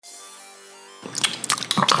Hey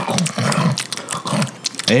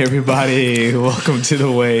everybody, welcome to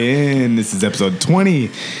The Way In. This is episode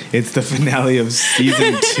 20. It's the finale of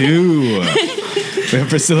season 2. We have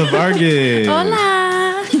Priscilla Vargas.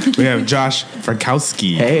 Hola. We have Josh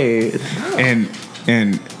Frankowski. Hey.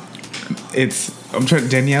 And it's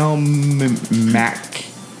Danyelle Mac.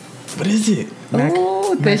 What is it?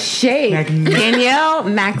 Oh, the shape. Danyelle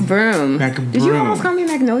Macbroom. Macbroom. Did you almost call me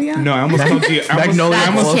Magnolia? No, I almost called you.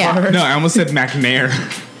 I almost said McNair.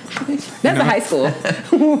 That's a high school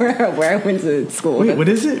where I went to school. Wait, what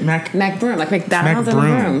is it? Macbroom, like McDonald's and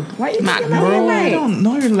Macbroom. Why are you talking Bro, about I don't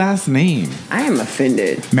know your last name. I am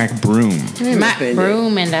offended. Macbroom.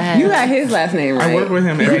 Macbroom in the head. You got his last name right. I work with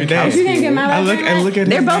him every day. You can't get my last name right? I look at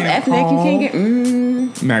They're his both name. ethnic. You can't get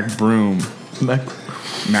Macbroom.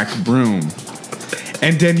 Macbroom.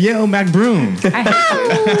 And Danyelle Macbroom.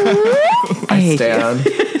 I stand.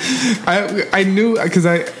 I knew because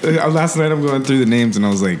last night I'm going through the names and I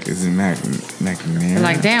was like, is it McNair? You're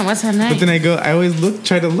like, damn, what's her name? But then I always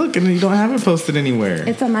try to look and you don't have it posted anywhere.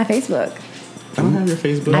 It's on my Facebook. I don't have your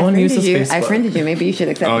Facebook. No one uses Facebook. I friended you. Maybe you should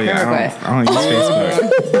accept the friend request. I don't use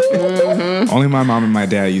Facebook. Only my mom and my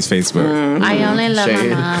dad use Facebook. I only love my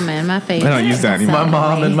mom and my face. I don't use that anymore. My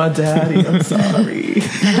mom and my daddy. I'm sorry.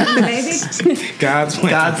 Baby. God's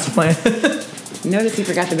plan. God's plan. Notice he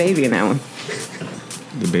forgot the baby in that one.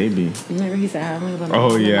 The baby. Remember he said, "I'm gonna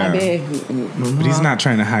Oh yeah. my bed." But he's not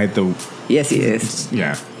trying to hide the. Yes, he is.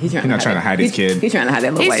 Yeah. He's not trying to hide his kid. He's trying to hide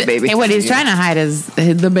that little white baby. Hey, what he's trying to hide is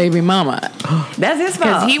the baby mama. That's his fault.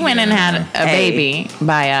 Because he went and had a baby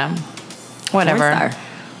by whatever. Porn star.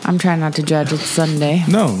 I'm trying not to judge. It's Sunday.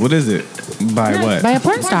 No, what is it? By what? By a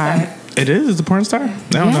porn star. It is? It's a porn star? I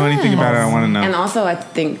don't know anything about it. I want to know. And also, I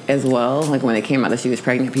think as well, like when it came out that she was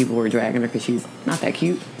pregnant, people were dragging her because she's not that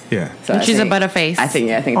cute. Yeah. So She's a butterface. I think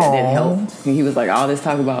that did help. And he was like, all this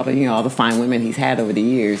talk about, all the fine women he's had over the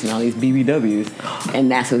years and all these BBWs,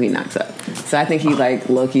 and that's who he knocks up. So I think he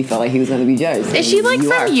low-key felt like he was going to be judged. Is she like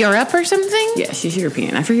from Europe or something? Yeah, she's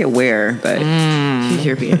European. I forget where, but she's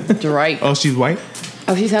European. Right. Oh, she's white?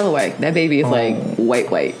 Oh, she's hella white. That baby is like white.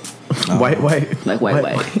 White. Like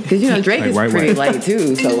white. Because, Drake is like pretty white. light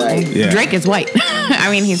too, so Yeah. Drake is white. I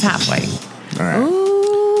mean, he's half white. All right.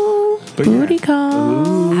 Ooh, But booty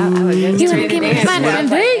call. I was just You ready wanna to give me dance. fun and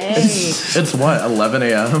It's what, 11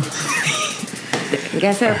 a.m.? We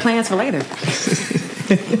got to set plans for later.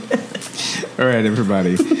 All right,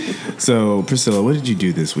 everybody. So, Priscilla, what did you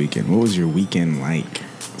do this weekend? What was your weekend like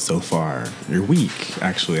so far? Your week,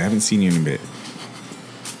 actually. I haven't seen you in a bit.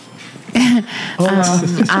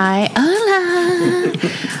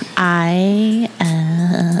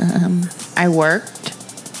 I worked.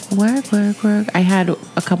 I had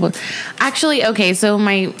a couple. Actually, okay, so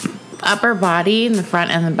my upper body in the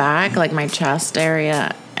front and the back, like my chest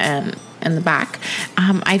area and in the back,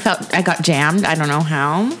 I felt I got jammed. I don't know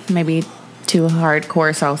how. Maybe too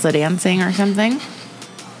hardcore salsa dancing or something.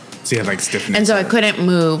 So you had stiffness. And so I couldn't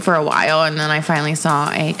move for a while, and then I finally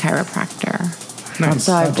saw a chiropractor. Nice.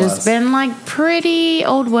 So I've just been pretty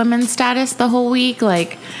old woman status the whole week,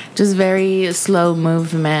 just very slow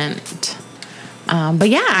movement. But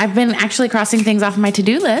yeah, I've been actually crossing things off my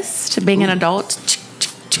to-do list, being an adult.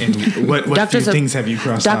 And what few things have you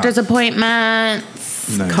crossed Doctor's off?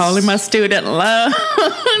 appointments, Nice. calling my student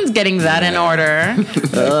loans, getting that in order.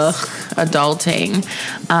 Ugh, adulting.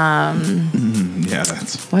 Yeah,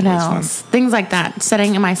 that's What always else? Things like that.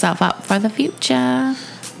 Setting myself up for the future.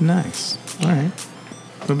 fun. Nice. All right.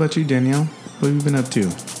 What about you, Danielle? What have you been up to?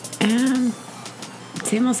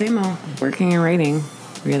 Same old. Working and writing.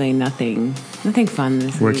 Really nothing fun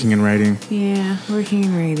this week. Working and writing? Yeah, working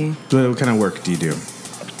and writing. What kind of work do you do?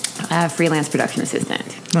 Freelance production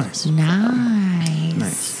assistant. Nice.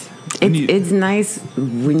 Nice. It's nice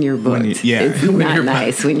when you're booked. It's not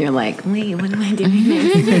nice when you're like, wait, what am I doing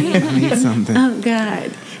next? I need something. Oh,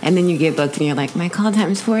 God. And then you get booked and you're like, my call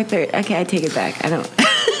time is 4:30. Okay, I take it back. I don't...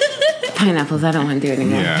 Pineapples, I don't want to do it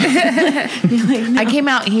anymore. Yeah. You're like, no. I came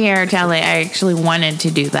out here to LA. I actually wanted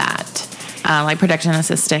to do that, production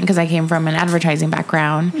assistant, because I came from an advertising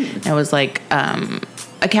background. It was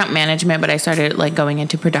account management, but I started going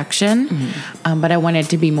into production. But I wanted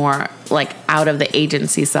to be more out of the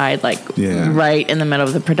agency side, right in the middle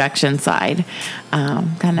of the production side.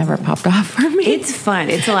 That never popped off for me. It's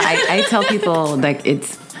fun. It's a lot. I tell people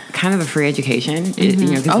it's kind of a free education. It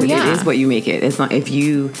is what you make it. It's not, if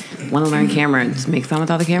you want to learn camera, just make fun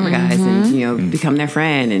with all the camera guys and become their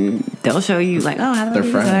friend, and they'll show you how do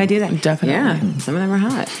I do that? Definitely. Yeah, some of them are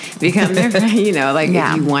hot. Become their friend.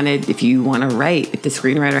 If you want to write, if the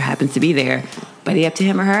screenwriter happens to be there, buddy up to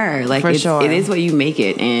him or her. For sure. It is what you make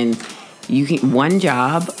it, and you can one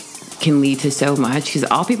job can lead to so much, because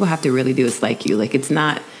all people have to really do is like you. Like, it's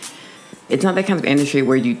not that kind of industry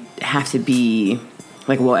where you have to be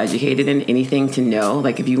like well educated in anything to know.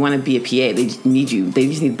 Like, if you want to be a PA, they just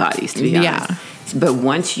need bodies, to be honest. But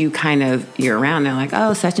once you're around, they're like,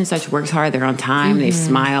 oh, such and such works hard, they're on time, they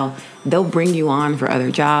smile, they'll bring you on for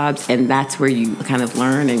other jobs, and that's where you kind of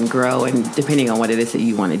learn and grow. And depending on what it is that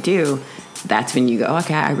you want to do, that's when you go,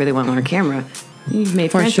 okay, I really want to learn camera. You've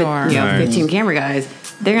made friends with 15 camera guys.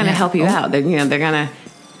 They're gonna help you out. They're gonna.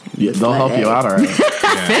 Yeah, they'll help you out, all right.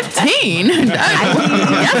 15?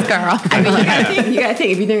 Yes, girl. I mean, you gotta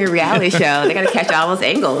think if you're doing a reality show, they gotta catch all those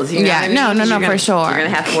angles. You know what I mean? No, for sure. You're gonna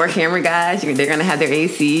have 4 camera guys. They're gonna have their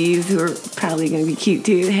ACs who are probably gonna be cute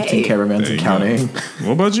too. Hey, 2 cameramans and counting.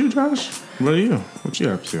 What about you, Josh? What are you? What you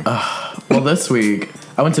up to? Well, this week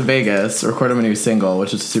I went to Vegas, recorded my new single,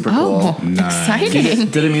 which is super cool. Exciting.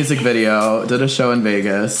 Did a music video, did a show in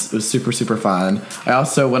Vegas. It was super, super fun. I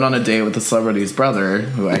also went on a date with a celebrity's brother,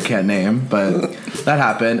 who I can't name, but that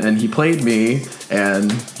happened, and he played me,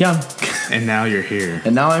 and yeah. And now you're here.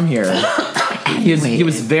 And now I'm here. He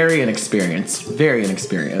was very inexperienced.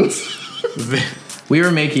 We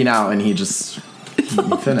were making out, and he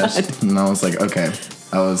finished. And I was like, okay.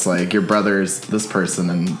 I was like, your brother's this person,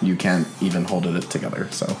 and you can't even hold it together.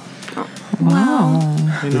 So, wow.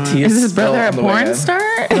 The tea is his brother a porn star?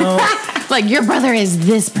 No. Like, your brother is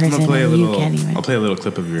this person, and you can't even. I'll play a little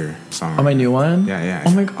clip of your song. Oh, my new one? Yeah.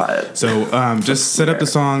 Oh my god. So, just set up the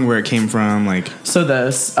song, where it came from, like. So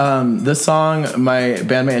this song, my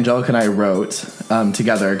bandmate Angelica and I wrote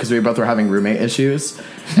together because we both were having roommate issues,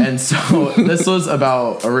 and so this was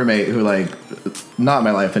about a roommate who not in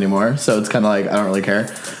my life anymore. So it's kind of like I don't really care.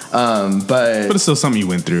 But it's still something you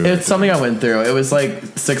went through. It's something I went through. It was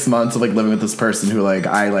 6 months of living with this person who I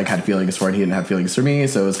had feelings for, and he didn't have feelings for me.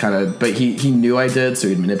 So it was kind of, but he knew I did, so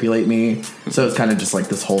he'd manipulate me. So it's kind of just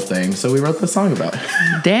this whole thing. So we wrote this song about it.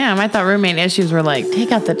 Damn, I thought roommate issues were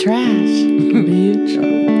take out the trash, bitch.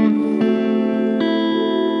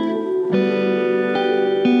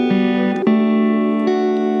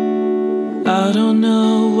 I don't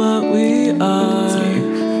know what we are.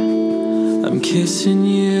 I'm kissing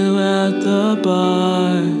you at the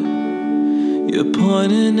bar. You're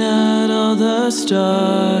pointing at all the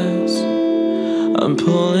stars. I'm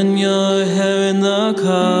pulling your hair in the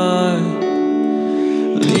car,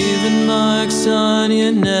 leaving marks on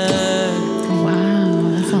your neck. Wow,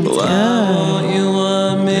 that sounds good. Why won't you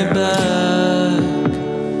want me back?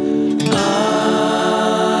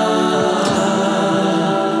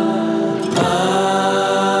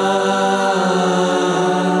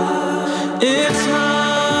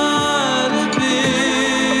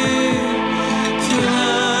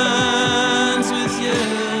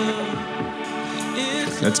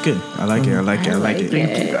 That's good. I like it.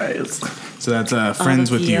 Thank you guys. So that's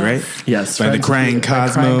Friends With You, right? Yes. By the Crying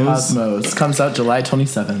Cosmos. Crying Cosmos. Comes out July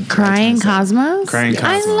 27th. Crying Cosmos? Crying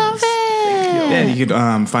Cosmos. I love it. Yeah, you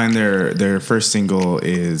could find their first single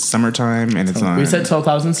is Summertime, and it's on. We said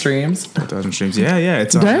 12,000 streams. 12,000 streams. Yeah.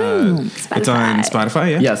 It's on. It's on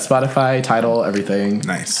Spotify. Yeah. Yeah, Spotify, Tidal, everything.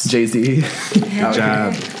 Nice. Jay-Z. Good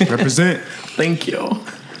job. Represent. Thank you.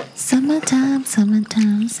 Summertime,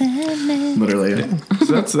 sadness. Literally.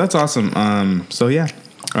 Yeah. So that's awesome. So yeah.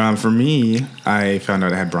 For me, I found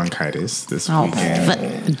out I had bronchitis this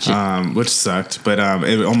weekend, which sucked. But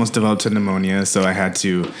it almost developed to pneumonia, so I had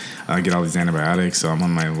to get all these antibiotics. So I'm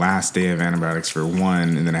on my last day of antibiotics for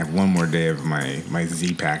one, and then I have one more day of my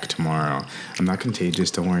Z-Pack tomorrow. I'm not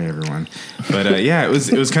contagious, don't worry, everyone. But yeah, it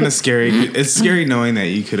was kind of scary. It's scary knowing that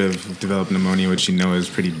you could have developed pneumonia, which is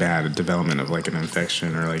pretty bad, a development of an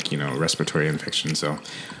infection or respiratory infection. So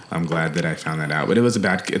I'm glad that I found that out. But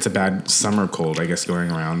it's a bad summer cold, I guess, going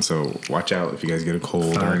around. So watch out if you guys get a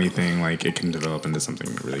cold or anything. It can develop into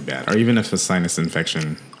something really bad. Or even if a sinus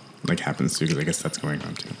infection happens too, because I guess that's going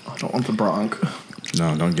on too. I don't want the bronch.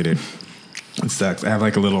 No, don't get it. It sucks. I have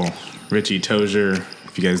a little Richie Tozier,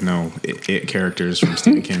 if you guys know it characters from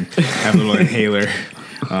Stephen King. I have a little inhaler.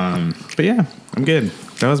 But yeah, I'm good.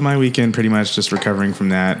 That was my weekend, pretty much just recovering from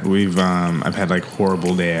that. I've had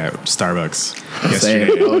horrible day at Starbucks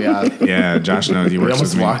yesterday. Oh yeah, yeah. Josh knows he works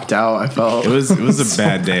with me. We almost walked out. I felt it was a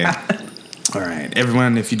bad day. All right,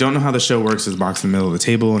 everyone, if you don't know how the show works, there's a box in the middle of the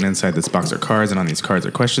table, and inside this box are cards, and on these cards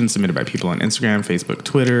are questions submitted by people on Instagram, Facebook,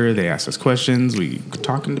 Twitter. They ask us questions. We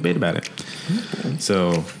talk and debate about it.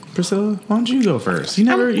 So, Priscilla, why don't you go first? You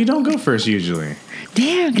don't go first usually.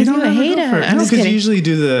 Damn, because you're a hater. No, because you usually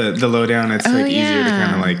do the lowdown. It's easier to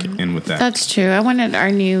kind of end with that. That's true. I wanted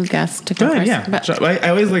our new guest to go first. Yeah. But I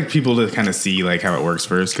always like people to kind of see how it works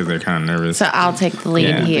first because they're kind of nervous. So I'll take the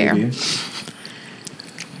lead here. Baby.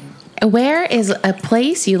 Where is a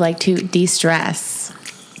place you like to de-stress?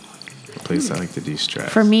 Place I like to de-stress.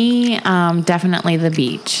 For me, definitely the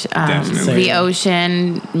beach. Definitely. The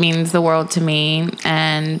ocean means the world to me,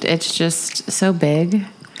 and it's just so big.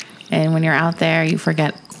 And when you're out there, you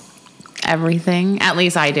forget everything. At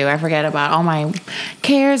least I do. I forget about all my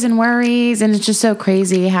cares and worries, and it's just so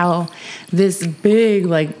crazy how this big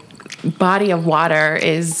body of water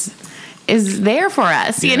is there for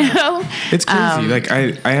us, you know? It's crazy. Like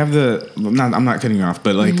I have I'm not cutting you off,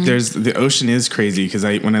 but like there's the ocean is crazy because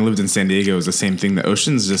when I lived in San Diego, it was the same thing. The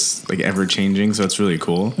ocean's just like ever changing, so it's really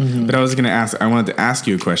cool. But I wanted to ask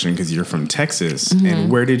you a question because you're from Texas, and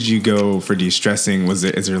where did you go for de-stressing?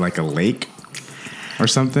 Is there like a lake or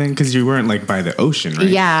something? Because you weren't like by the ocean, right?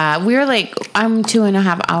 Yeah, we were I'm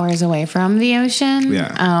 2.5 hours away from the ocean.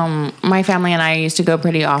 Yeah. My family and I used to go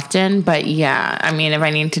pretty often, but yeah, I mean, if I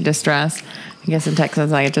need to distress, I guess in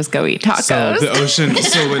Texas I could just go eat tacos. So the ocean.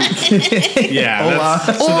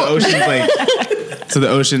 So the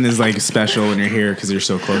ocean is like special when you're here because you're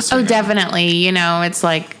so close to it. Definitely. You know, it's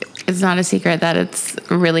not a secret that it's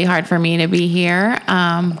really hard for me to be here.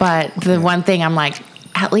 But the one thing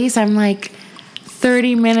at least I'm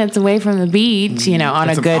 30 minutes away from the beach, you know, on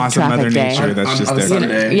a good awesome traffic Mother day. Nature. That's just there.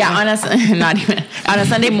 Sunday. Yeah, on a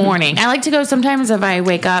Sunday morning. I like to go sometimes if I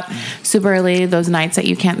wake up super early, those nights that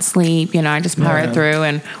you can't sleep, you know, I just power through.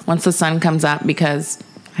 And once the sun comes up, because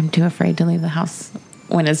I'm too afraid to leave the house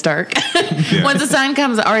when it's dark. Once the sun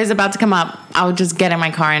comes or is about to come up, I'll just get in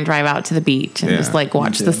my car and drive out to the beach and just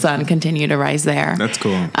watch the sun continue to rise there. That's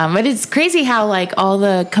cool. But it's crazy how all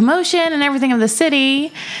the commotion and everything of the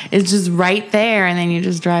city is just right there, and then you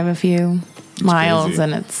just drive a few miles crazy.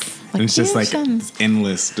 and it's It's just oceans.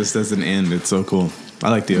 endless, just doesn't end. It's so cool. I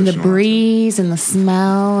like the ocean. The breeze and the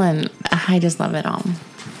smell, and I just love it all.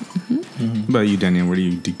 What about you, Danielle? Where do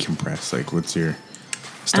you decompress? Like, what's your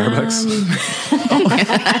Starbucks?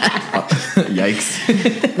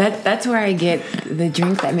 Yikes. That's where I get the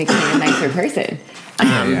drink that makes me a nicer person.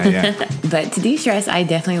 Yeah. But to de-stress, I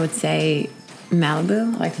definitely would say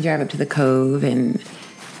Malibu. I like to drive up to the Cove and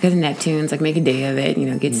go to Neptune's, make a day of it, you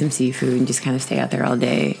know, get some seafood and just kind of stay out there all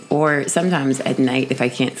day. Or sometimes at night, if I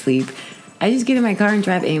can't sleep, I just get in my car and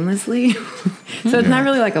drive aimlessly. So it's not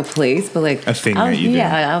really like a place, but a thing that you do.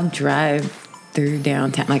 Yeah, I'll drive through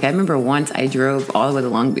downtown. I remember once I drove all the way to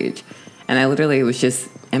Long Beach, and I literally was just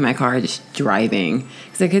in my car just driving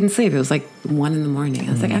because I couldn't sleep. It was 1 a.m.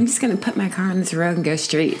 I was I'm just gonna put my car on this road and go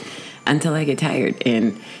straight until I get tired.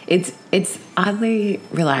 And it's oddly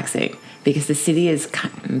relaxing because the city is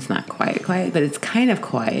it's not quiet, but it's kind of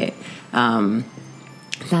quiet.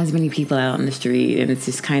 There's not as many people out on the street, and it's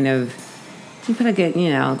just kind of. You put a good,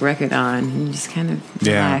 record on and you just kind of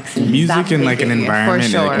relax. And music in an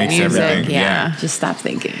environment sure. makes music, everything. Yeah. Just stop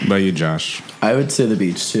thinking. What about you, Josh? I would say the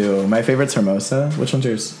beach too. My favorite's Hermosa. Which one's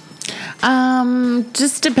yours?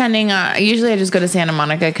 Just depending on. Usually, I just go to Santa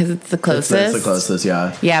Monica because it's the closest. It's the closest,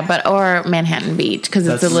 yeah. Yeah, or Manhattan Beach because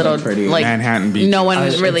it's a little pretty. Manhattan Beach. No one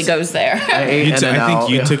really goes there. I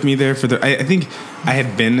think you took me there for I think I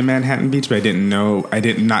had been to Manhattan Beach, but I didn't know. I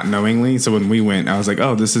did not knowingly. So when we went, I was like,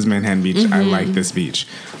 "Oh, this is Manhattan Beach. I like this beach."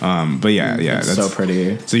 But yeah, it's so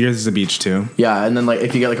pretty. So yours is a beach too. Yeah, and then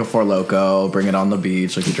if you get a Four Loko, bring it on the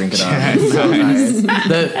beach, you drink it up. It's so nice.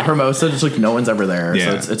 The Hermosa, just no one's ever there,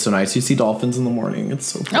 so it's so nice. You see dolphins in the morning. It's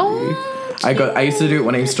so pretty. Oh. I used to do it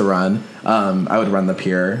when I used to run. I would run the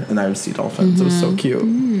pier and I would see dolphins. It was so cute.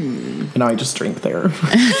 And now I just drink there.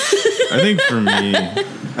 I think for me,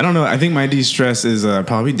 I don't know. I think my de-stress is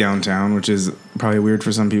probably downtown, which is probably weird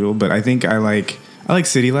for some people. But I think I like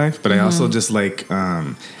city life, but I also just I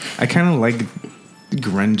kind of like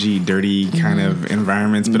grungy, dirty kind of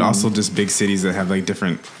environments, but also just big cities that have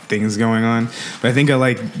different things going on. But I think I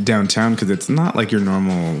like downtown because it's not like your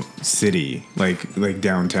normal city, like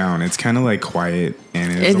downtown. It's kind of quiet, and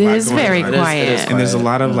it is very quiet. It is and there's a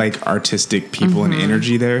lot of artistic people and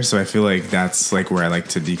energy there. So I feel that's where I like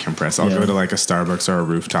to decompress. I'll go to a Starbucks or a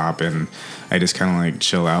rooftop, and I just kind of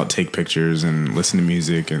chill out, take pictures, and listen to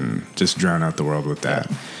music, and just drown out the world with that.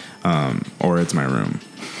 Or it's my room.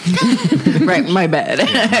 Right, my bed.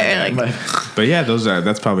 But yeah,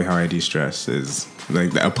 that's probably how I de-stress is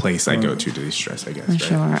a place I go to de-stress, I guess. Right?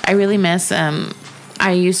 Sure. I really miss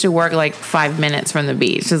I used to work 5 minutes from the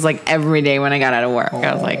beach. Just every day when I got out of work.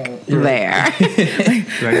 I was there.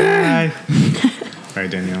 Hi. All right,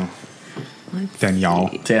 Danyelle.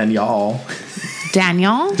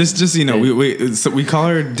 Danyelle? Just we call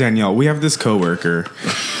her Danyelle. We have this coworker.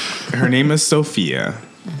 Her name is Sophia.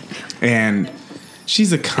 And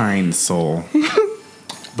she's a kind soul.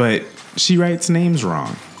 But she writes names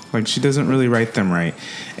wrong. Like, she doesn't really write them right.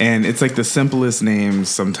 And it's like the simplest names.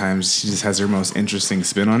 Sometimes she just has her most interesting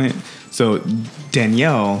spin on it. So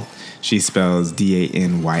Danyelle, she spells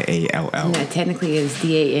Danyall. No, technically it's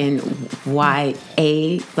Danya.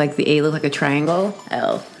 Like the A look like a triangle.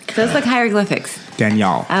 L. So it's like hieroglyphics.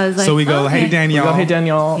 Danyelle. I was like, so we go, okay. hey, Danyelle. Hey,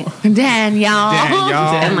 Danyelle. Danyelle.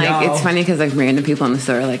 And like, it's funny because like random people in the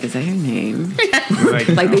store are like, is that your name? Like,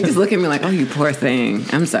 Like they just look at me like, oh, you poor thing.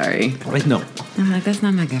 I'm sorry. like, no. I'm like, that's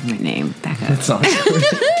not my government name. Back up. It's not.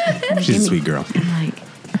 She's a sweet girl. I'm like,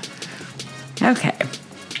 okay.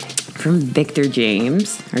 From Victor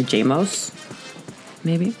James, or Jamos,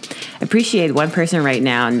 maybe. Appreciate one person right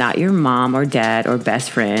now, not your mom or dad or best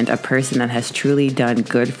friend, a person that has truly done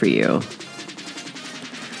good for you.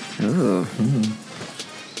 Ooh.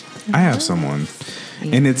 I have someone.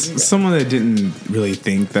 And it's someone that I didn't really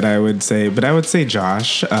think that I would say, but I would say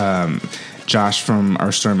Josh. Josh from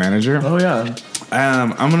our store manager. Oh, yeah.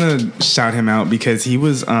 I'm going to shout him out because he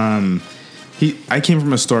was... I came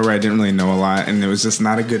from a store where I didn't really know a lot, and it was just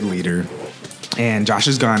not a good leader. And Josh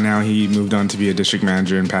is gone now. He moved on to be a district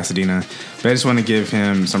manager in Pasadena. But I just want to give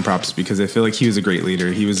him some props because I feel like he was a great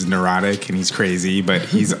leader. He was neurotic and he's crazy, but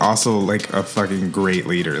he's also like a fucking great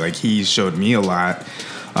leader. Like, he showed me a lot.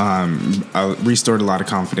 I restored a lot of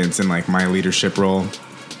confidence in like my leadership role.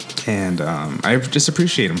 And I just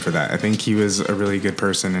appreciate him for that. I think he was a really good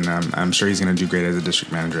person, and I'm sure he's going to do great as a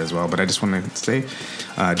district manager as well. But I just want to say,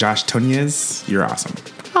 Josh Tonez, you're awesome.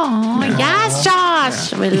 Oh, yes,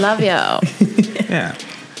 Josh. We love you. Yeah.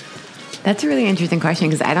 That's a really interesting question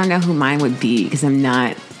because I don't know who mine would be because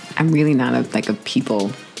I'm really not a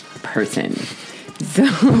people person. So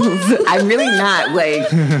I'm really not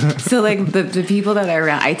the people that are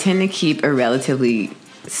around, I tend to keep a relatively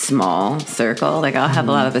small circle. Like, I'll have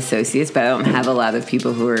a lot of associates, but I don't have a lot of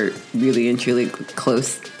people who are really and truly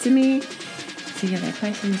close to me. So yeah, that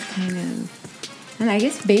question is kind of, and I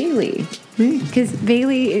guess Bailey. Because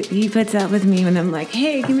Bailey, he puts up with me when I'm like,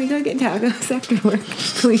 hey, can we go get tacos after work,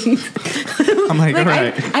 please? I'm like, all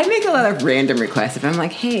right. I make a lot of random requests. If I'm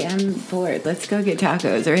like, hey, I'm bored, let's go get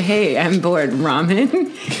tacos. Or, hey, I'm bored,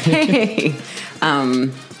 ramen. Hey.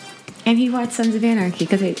 And he watched Sons of Anarchy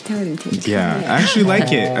because I told him to. Yeah, I actually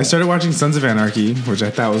like it. I started watching Sons of Anarchy, which I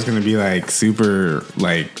thought was going to be like super,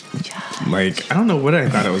 like I don't know what I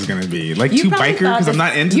thought it was going to be. Like, too biker, because I'm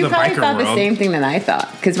not into the biker world. You probably thought the same thing that I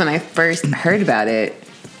thought. Because when I first heard about it,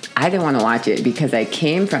 I didn't want to watch it because I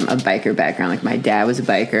came from a biker background. Like, my dad was a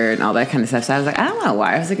biker and all that kind of stuff. So I was like, I don't know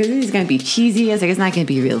why. I was like, this is going to be cheesy. I was like, it's not going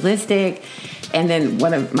to be realistic. And then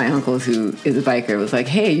one of my uncles who is a biker was like,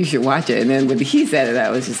 hey, you should watch it. And then when he said it, I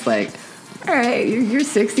was just like, all right, you're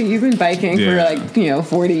 60. You've been biking for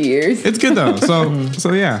 40 years. It's good though.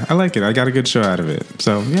 So yeah, I like it. I got a good show out of it.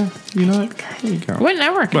 So yeah, you know what? There you go. What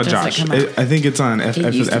network But does Josh, it come out? I think it's on It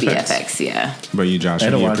used to be FX. FX, yeah. But you, Josh,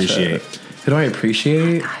 what do you appreciate? Who do I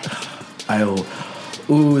appreciate?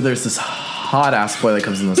 There's this hot ass boy that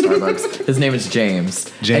comes in the Starbucks. His name is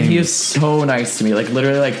James. And he is so nice to me. Like,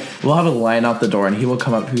 literally, like, we'll have a line out the door and he will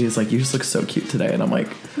come up to me. He's like, you just look so cute today. And I'm like,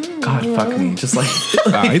 God, fuck me. Just like,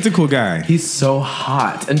 he's a cool guy. He's so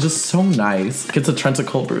hot and just so nice. Gets a Trenta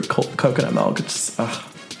cold brew coconut milk. It's just,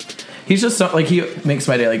 he's just so, like, he makes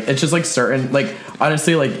my day. Like, it's just like certain, like,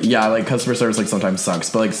 honestly, like, yeah, like, customer service like sometimes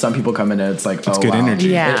sucks, but like some people come in and it's like, it's good energy.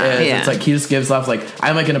 Yeah. It is. Yeah. It's like he just gives off, like,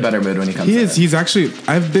 I'm like in a better mood when he comes in. He's actually,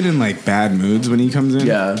 I've been in like bad moods when he comes in.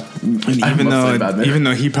 Yeah. And even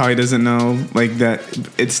though he probably doesn't know, like, that,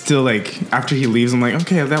 it's still like, after he leaves, I'm like,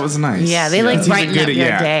 okay, that was nice. Yeah, they like brighten up your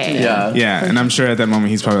day. Yeah. Yeah, and I'm sure at that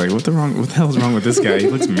moment he's probably like, what the hell is wrong with this guy? He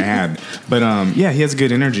looks mad. But yeah, he has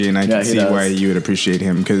good energy, and I can see why you would appreciate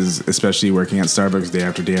him, because especially working at Starbucks day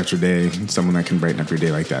after day after day, someone that can brighten up your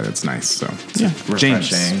day like that, it's nice. So yeah,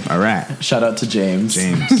 James. All right. Shout out to James.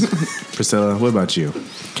 Priscilla, what about you?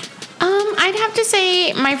 I'd have to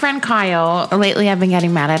say my friend Kyle. Lately, I've been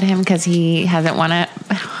getting mad at him because he hasn't want to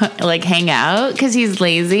like hang out because he's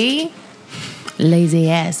lazy. Lazy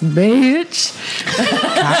ass bitch.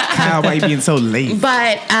 Kyle, why are you being so late?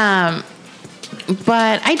 But I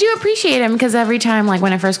do appreciate him because every time, like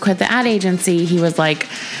when I first quit the ad agency, he was like,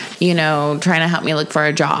 you know, trying to help me look for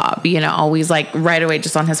a job, you know, always like right away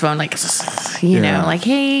just on his phone, like, you know, like,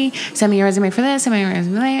 hey, send me your resume for this, send me your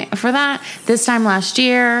resume for that. This time last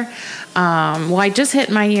year, I just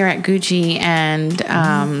hit my year at Gucci,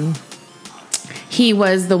 and he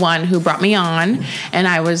was the one who brought me on, and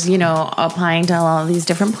I was, you know, applying to all these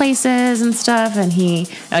different places and stuff. And he,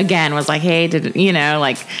 again, was like, hey,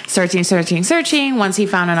 like searching. Once he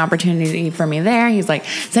found an opportunity for me there, he's like,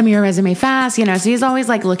 send me your resume fast, you know, so he's always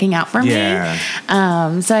like looking out for me.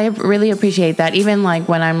 So I really appreciate that. Even like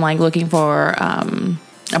when I'm like looking for,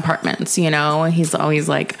 apartments, you know. He's always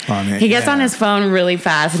like, he gets on his phone really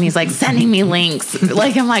fast and he's like sending me links.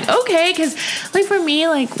 Like, I'm like, okay, because like for me,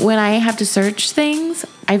 like when I have to search things,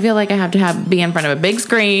 I feel like I have to be in front of a big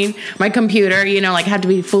screen, my computer, you know, like have to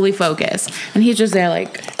be fully focused. And he's just there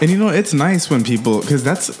like. And you know, it's nice when people, because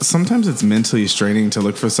sometimes it's mentally straining to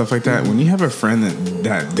look for stuff like that. When you have a friend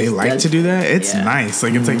that they like to do that, it's nice.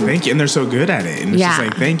 Like, it's like, thank you. And they're so good at it. And it's just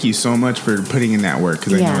like, thank you so much for putting in that work,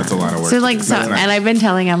 because I know it's a lot of work. So like, nice. And I've been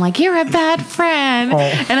telling him like, you're a bad friend.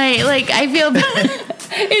 And I feel bad.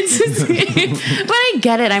 It's just, but I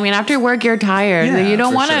get it. I mean, after work, you're tired. Yeah, you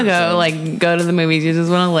don't want to go to the movies. You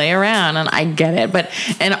just want to lay around, and I get it. But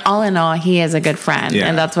and all in all, he is a good friend,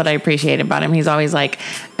 and that's what I appreciate about him. He's always like,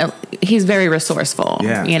 he's very resourceful.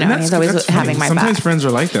 Yeah, you know, and he's always having my back. Sometimes friends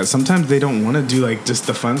are like that. Sometimes they don't want to do like just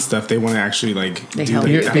the fun stuff. They want to actually like they show up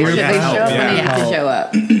when you have to show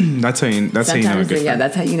up. That's how you know a good friend. Yeah,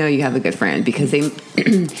 that's how you know you have a good friend, because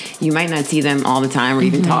you might not see them all the time or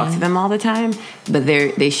even talk to them all the time, but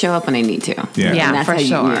they show up when they need to. Yeah, that's for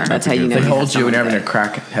sure. That's how you know. They hold you when you're having a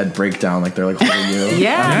crackhead breakdown, like they're like holding you.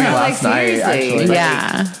 Last night, actually.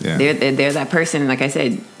 They're that person. Like I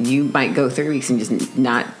said, you might go 3 weeks and just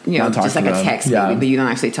not just like a text, maybe, but you don't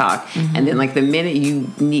actually talk. And then like the minute you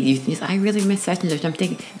say, I really miss such and such, I'm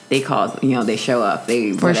thinking they call. They show up.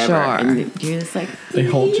 They for whatever, sure. And you're just like they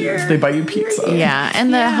hold you. They buy you pizza. Yeah,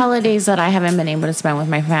 and the holidays that I haven't been able to spend with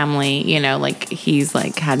my family, you know, like he's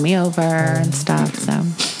like had me over and stuff. So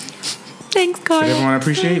thanks, Carl. Did everyone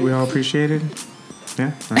appreciate? We all appreciated.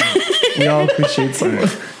 Yeah, we all appreciate someone.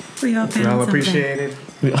 We all appreciate it.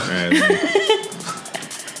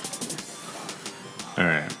 All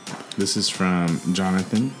right. This is from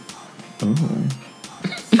Jonathan.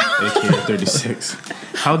 AKA 36.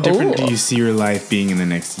 How different do you see your life being in the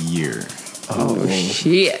next year? Oh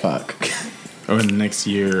shit! Fuck. Or in the next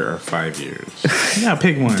year or 5 years? Yeah,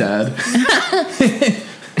 pick one. Dead.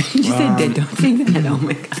 You said dead. Don't say that. Oh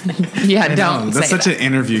my god. Yeah, don't. That's such an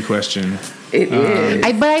interview question. It is.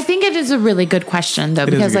 But I think it is a really good question, though,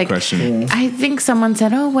 because like question. I think someone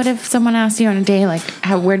said, "Oh, what if someone asked you on a day, like,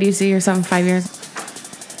 where do you see yourself in 5 years?"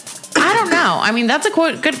 I don't know. I mean, that's a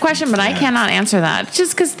good question, but I cannot answer that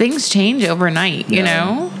just because things change overnight. You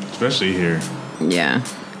know, especially here. Yeah.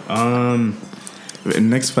 In the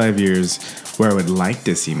next 5 years, where I would like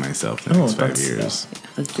to see myself in the next 5 years.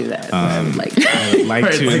 Let's do that. I would like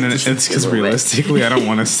to, and then it's because realistically, I don't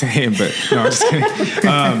want to say it, but no, I'm just kidding.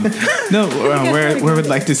 Where I would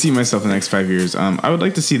like to see myself in the next 5 years, I would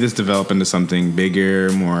like to see this develop into something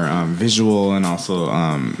bigger, more visual, and also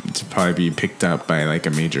to probably be picked up by like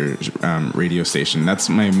a major radio station. That's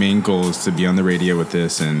my main goal, is to be on the radio with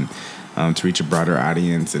this and to reach a broader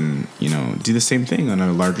audience, and do the same thing on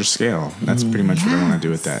a larger scale. That's pretty much what I want to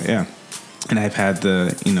do with that. Yeah, and I've had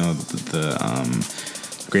the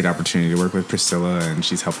great opportunity to work with Priscilla, and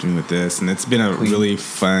she's helped me with this, and it's been a really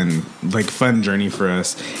fun journey for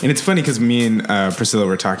us. And it's funny because me and Priscilla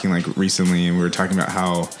were talking like recently, and we were talking about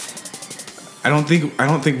how I don't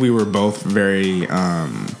think we were both very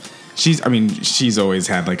she's always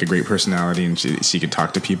had like a great personality, and she could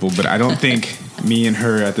talk to people, but I don't think me and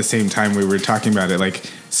her at the same time we were talking about it, like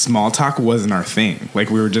small talk wasn't our thing. Like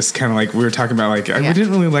we were just kind of like, we were talking about like, we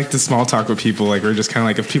didn't really like to small talk with people. Like we were just kind of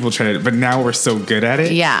like, if people tried it, but now we're so good at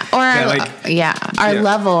it. Yeah. Or our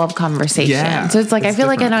level of conversation. Yeah, so it's like, I feel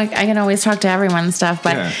different. Like I can always talk to everyone and stuff,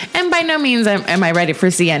 but, and by no means am I ready for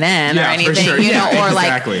CNN or anything, for sure. Or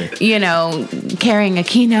like, carrying a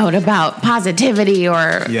keynote about positivity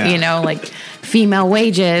or, like female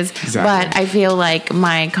wages. Exactly. But I feel like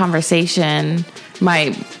my conversation,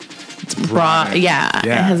 it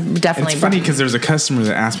has definitely. It's funny because there's a customer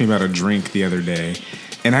that asked me about a drink the other day,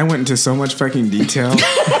 and I went into so much fucking detail,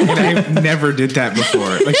 and I never did that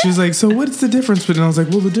before. Like she was like, "So what's the difference?" And I was like,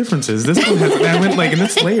 "Well, the difference is this one has." And I went like, and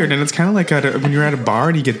it's layered, and it's kind of like when you're at a bar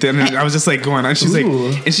and you get there. And I was just like going on. She's like,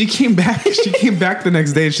 and she came back. She came back the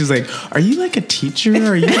next day, and she's like, "Are you like a teacher?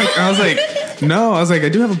 Are you like?" I was like, "No." I was like, "I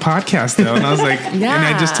do have a podcast though," and I was like, and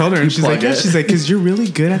I just told her, and she's like, "Yeah." She's like, "Because you're really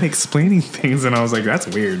good at explaining things," and I was like, "That's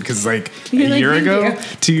weird," because like a year ago,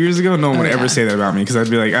 2 years ago, no one would ever say that about me, because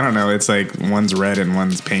I'd be like, I don't know, it's like one's red and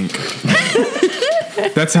one's pink.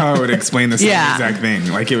 That's how I would explain the same exact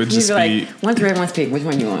thing. Like it would just be like, one's red, one's pink. Which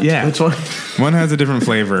one you want? Yeah, which one? One has a different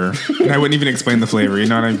flavor, and I wouldn't even explain the flavor. You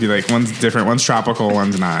know what I'd be like? One's different. One's tropical.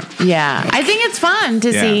 One's not. Yeah, I think it's fun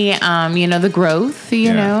to see, the growth.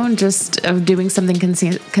 You know, just of doing something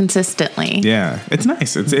consistently. Yeah, it's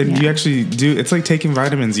nice. You actually do. It's like taking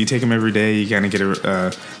vitamins. You take them every day. You kind of get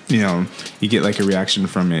you get like a reaction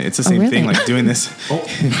from it. It's the same thing. Like doing this.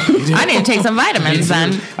 I need to take some vitamins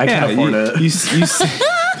then. I can't afford it.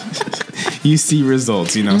 you see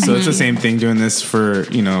results, you know. So it's the same thing doing this for,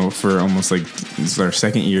 you know, for almost like this is our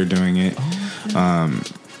second year doing it.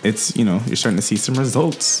 It's, you know, you're starting to see some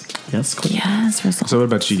results. Yes, cool. Yes, results. So what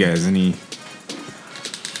about you guys? Any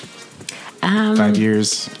 5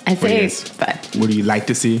 years? I'd say what do you like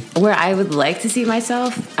to see? Where I would like to see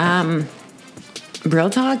myself, Real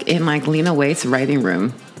Talk in like Lena Waithe's writing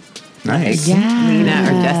room. Nice. Like Lena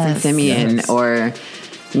or Justin Simeon or,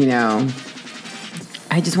 you know,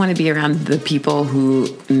 I just want to be around the people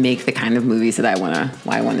who make the kind of movies that I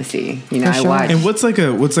want to see. You know, I watch. And what's like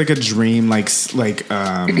a dream I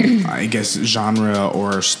guess genre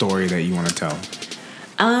or story that you want to tell?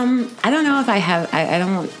 I don't know if I have. I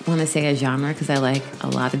don't want to say a genre because I like a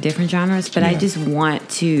lot of different genres, but I just want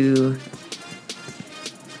to.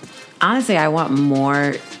 Honestly, I want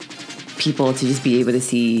more people to just be able to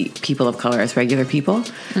see people of color as regular people,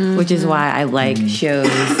 which is why I like shows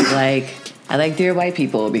like. I like Dear White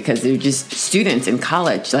People because they're just students in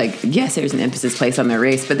college. Like, yes, there's an emphasis placed on their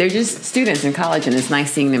race, but they're just students in college, and it's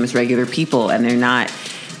nice seeing them as regular people, and they're not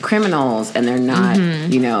criminals, and they're not,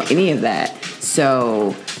 you know, any of that.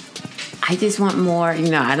 So I just want more,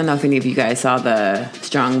 you know, I don't know if any of you guys saw the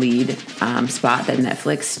Strong Lead spot that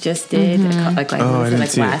Netflix just did, like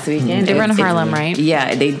last weekend. They were in Harlem, right?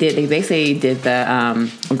 Yeah, they did. They basically did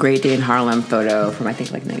the Great Day in Harlem photo from, I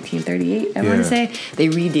think, like 1938, I want to say. They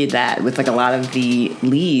redid that with, like, a lot of the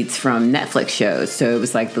leads from Netflix shows. So it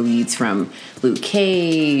was, like, the leads from Luke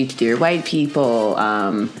Cage, Dear White People,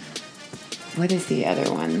 what is the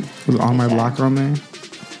other one? Was On My Block on there?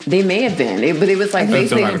 They may have been, but it was like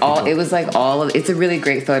basically all. It was like all of. It's a really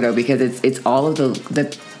great photo because it's all of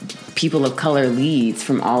the people of color leads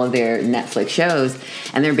from all of their Netflix shows,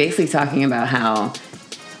 and they're basically talking about how,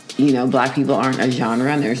 you know, black people aren't a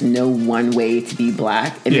genre and there's no one way to be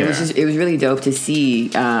black, and it was really dope to see.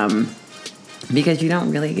 Because you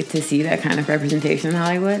don't really get to see that kind of representation in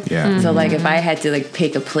Hollywood. Yeah. So like if I had to like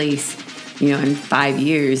pick a place, you know, in 5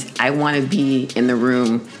 years, I want to be in the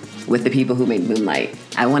room with the people who made Moonlight.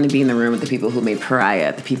 I want to be in the room with the people who made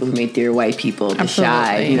Pariah, the people who made Dear White People, The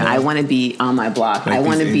Shy. You know, I want to be on my block. Like I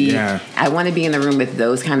want to be. I want to be in the room with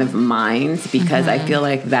those kind of minds because I feel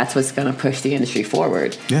like that's what's going to push the industry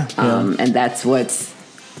forward. And that's what's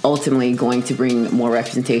ultimately going to bring more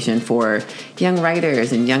representation for young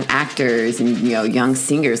writers and young actors and, you know, young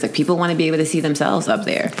singers. Like, people want to be able to see themselves up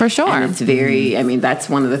there. For sure. And it's very. I mean, that's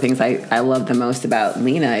one of the things I love the most about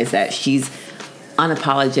Lena is that she's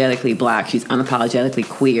unapologetically black. She's unapologetically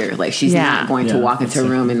queer. Like, she's not going to walk into a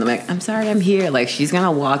room and like, I'm sorry, I'm here. Like, she's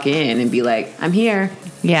gonna walk in and be like, I'm here.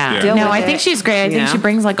 No, I think she's great. I think she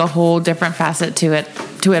brings like a whole different facet to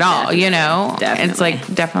it all. You know, it's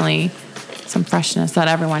like definitely some freshness that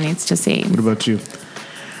everyone needs to see. What about you?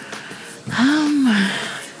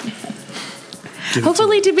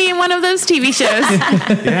 Hopefully to be in one of those TV shows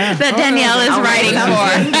that Danyelle is writing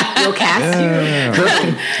for. You'll cast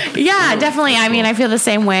you. Yeah, definitely. I mean, I feel the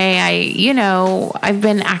same way. I've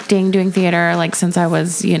been acting, doing theater like since I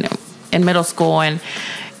was, you know, in middle school, and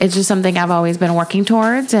it's just something I've always been working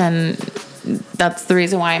towards, and that's the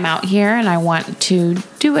reason why I'm out here, and I want to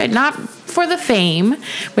do it, not for the fame,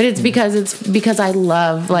 but it's because I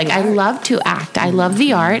love to act. I love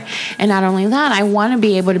the art, and not only that, I want to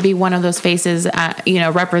be able to be one of those faces, you know,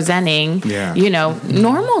 representing, you know,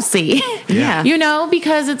 normalcy. You know,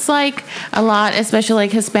 because it's like a lot, especially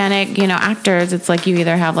like Hispanic, you know, actors. It's like you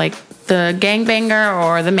either have like the gangbanger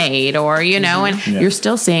or the maid, or, you know, and you're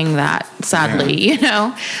still seeing that, sadly, you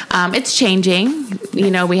know. It's changing. You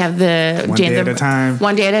know, we have the One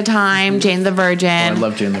Day at a Time, Jane the Virgin. I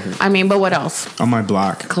love Jane the Virgin. I mean, but what else? On My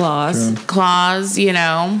Block. Claws, you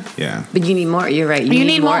know. Yeah. But you need more. You're right. You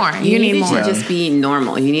need more. You need more. To just be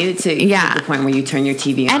normal. You need it to get to the point where you turn your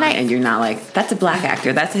TV on and you're not like, that's a black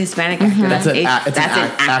actor, that's a Hispanic actor, that's an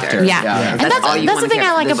actor. Yeah. And that's the thing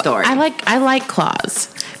I like about story. I like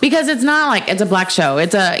Claws. Because it's not like it's a black show.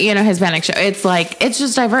 It's a, you know, Hispanic show. It's like, it's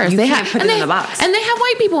just diverse. You can't put it in a box. And they have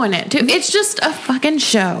white people in it too. It's just a fucking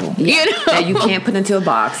show. You know? That you can't put into a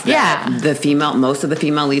box. Most of the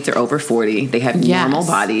female leads are over 40. They have normal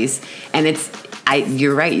bodies. And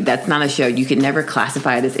you're right. That's not a show. You could never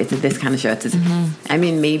classify it as it's this kind of show. It's I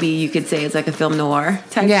mean, maybe you could say it's like a film noir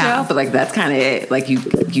type show, but like that's kind of it. Like you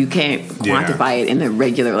can't quantify it in the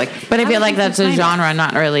regular like. But I feel like that's a genre,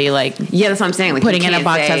 not really like. Yeah, that's what I'm saying. Like putting in a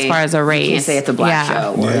box as far as a race. You can't say it's a black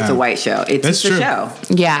show or it's a white show. It's just a show.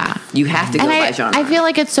 Yeah, you have to go by genre. I feel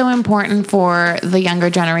like it's so important for the younger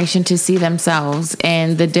generation to see themselves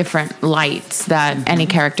in the different lights that any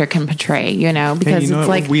character can portray. You know, because it's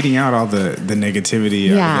like we're weeding out all the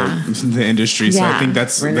negativity of the industry. So I think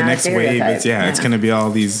that's the next wave. It's going to be all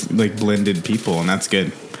these like blended people, and that's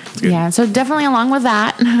good. Yeah, so definitely along with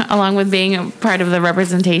that, along with being a part of the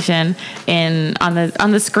representation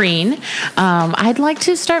on the screen, I'd like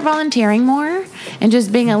to start volunteering more and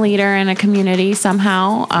just being a leader in a community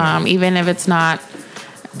somehow, even if it's not.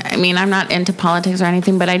 I mean, I'm not into politics or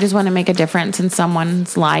anything, but I just want to make a difference in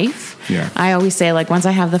someone's life. Yeah. I always say, like, once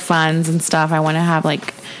I have the funds and stuff, I want to have,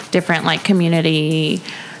 like, different, like, community.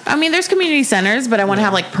 I mean, there's community centers, but I want to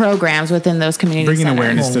have, like, programs within those community centers. Bringing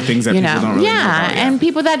awareness to things that people don't really know about. And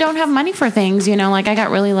people that don't have money for things, like, I got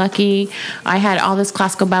really lucky. I had all this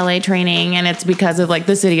classical ballet training, and it's because of, like,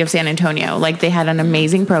 the city of San Antonio. Like, they had an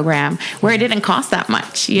amazing program where it didn't cost that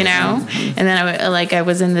much, know? And then, I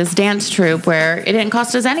was in this dance troupe where it didn't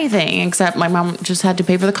cost us anything, except my mom just had to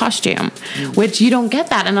pay for the costume, which you don't get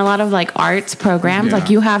that in a lot of, like, arts programs. Like,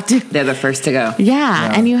 you have to... They're the first to go.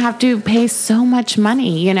 Yeah, and you have to pay so much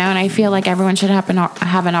money, and I feel like everyone should have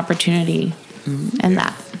an opportunity in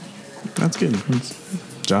that. That's good.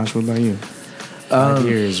 Josh, what about you? 5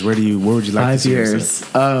 years. Where would you like to see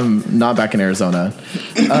yourself? Not back in Arizona.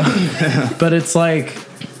 But it's like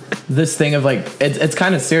this thing of like, it's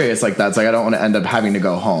kind of serious like that. It's like, I don't want to end up having to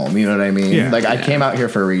go home. You know what I mean? Yeah. Like, I came out here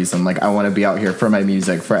for a reason. Like, I want to be out here for my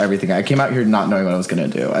music, for everything. I came out here not knowing what I was going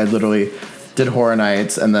to do. I literally did horror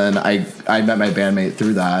nights, and then I met my bandmate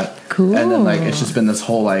through that. Cool. And then, like, it's just been this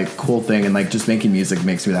whole, like, cool thing, and, like, just making music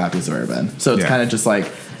makes me the happiest I've ever been. So it's kind of just,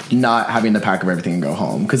 like, not having to pack up everything and go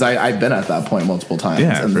home. Because I've been at that point multiple times.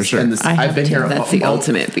 Yeah, and for sure. And I've been here. That's the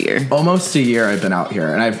ultimate fear. Almost a year I've been out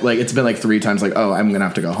here. And I've, like, it's been, like, 3 times, like, oh, I'm going to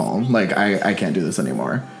have to go home. Like, I can't do this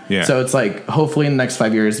anymore. Yeah. So it's, like, hopefully in the next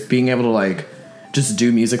 5 years, being able to, like, just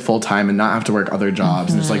do music full time and not have to work other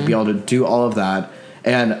jobs and just, like, be able to do all of that.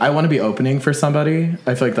 And I want to be opening for somebody.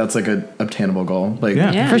 I feel like that's like an obtainable goal. Like,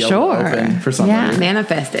 for sure. Open for somebody. Yeah.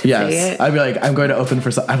 Manifest it. Yes. Say it. I'd be like, I'm going to open for.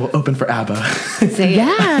 I will open for ABBA. Say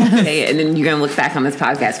it. Say it, and then you're gonna look back on this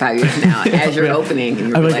podcast 5 years from now as you're opening. And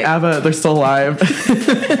you're I'm like, ABBA, they're still alive.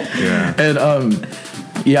 Yeah. And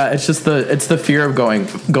yeah, it's just the fear of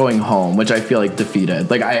going home, which I feel like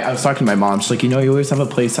defeated. Like, I was talking to my mom. She's like, you always have a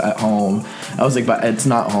place at home. I was like, but it's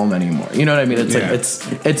not home anymore. You know what I mean? It's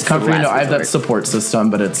like it's comforting. I have that support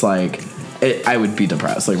system, but it's like I would be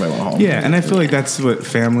depressed like if I went home. Yeah, and I feel like that's what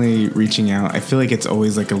family reaching out. I feel like it's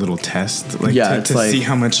always like a little test, like to like, see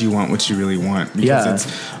how much you want what you really want. Because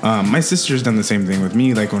it's my sister's done the same thing with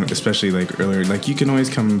me. Like especially like earlier, like you can always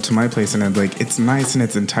come to my place, and I'm like, it's nice and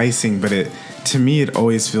it's enticing, but to me it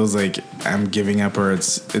always feels like I'm giving up or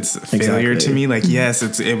it's failure to me. Like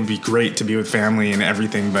yes, it would be great to be with family and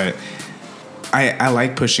everything, but I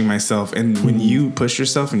like pushing myself, and when you push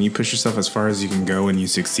yourself and you push yourself as far as you can go and you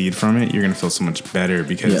succeed from it, you're gonna feel so much better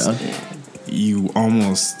because you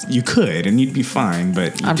could and you'd be fine,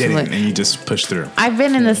 but you didn't, and you just pushed through. I've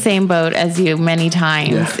been in the same boat as you many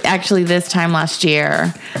times. Yeah. Actually, this time last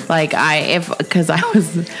year, like because I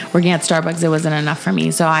was working at Starbucks, it wasn't enough for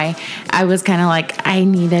me, so I was kind of like, I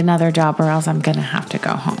need another job or else I'm gonna have to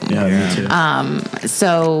go home. Yeah. Me too.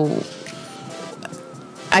 So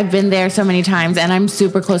I've been there so many times, and I'm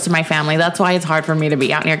super close to my family. That's why it's hard for me to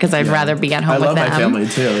be out here, because I'd rather be at home with them. I love my family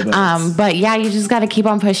too. But yeah, you just got to keep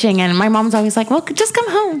on pushing. And my mom's always like, "Well, just come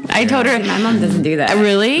home." I told her. My mom doesn't do that.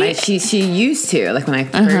 Really? She used to. Like when I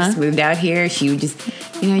first moved out here, she would just,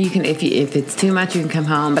 you can if it's too much, you can come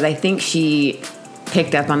home. But I think she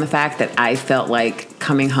picked up on the fact that I felt like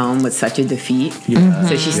coming home was such a defeat.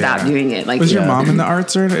 So she stopped doing it. Like, was your mom in the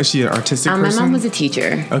arts, or is she an artistic person? My mom was a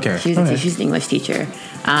teacher. Okay. She's an English teacher.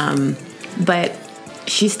 But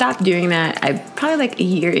she stopped doing that. I probably like a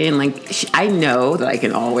year in. Like I know that I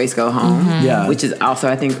can always go home. Which is also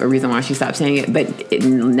I think a reason why she stopped saying it. But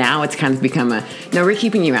now it's kind of become no, we're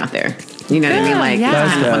keeping you out there. You know what I mean? Like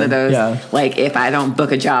it's kind of one of those. Like if I don't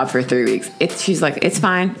book a job for 3 weeks, she's like, it's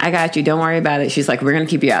fine. I got you. Don't worry about it. She's like, we're gonna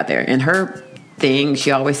keep you out there. And her thing, she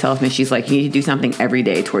always tells me, she's like, you need to do something every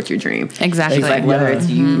day towards your dream. Exactly. She's like, whether it's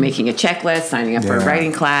you making a checklist, signing up for a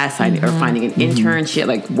writing class, or finding an internship,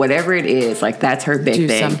 like whatever it is, like that's her big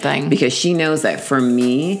thing. Something. Because she knows that for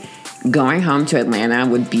me, going home to Atlanta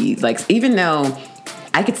would be like, even though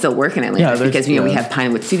I could still work in Atlanta because we have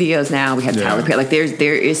Pinewood Studios now, we have Tyler Perry, like there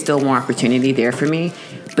is still more opportunity there for me,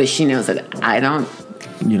 but she knows that I don't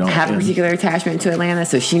have a particular attachment to Atlanta,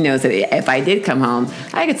 so she knows that if I did come home,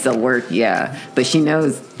 I could still work, but she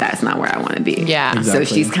knows that's not where I want to be. Exactly. So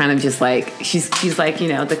she's kind of just like she's like,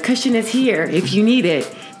 the cushion is here if you need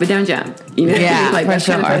it, but don't jump. Like that's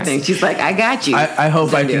kind of her thing. She's like, I got you. I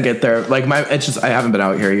hope I can get there. Like it's just I haven't been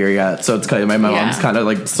out here a year yet, so it's kind of my mom's kind of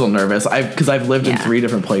like still nervous. Because I've lived in 3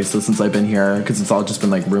 different places since I've been here, because it's all just been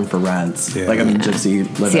like room for rents. Like I'm in gypsy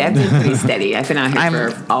living. See, I've been pretty steady. I've been out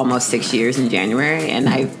here for almost 6 years in January, and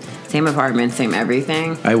I've same apartment, same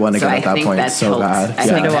everything. I want to get at that point so bad. I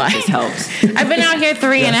think that just helps. I've been out here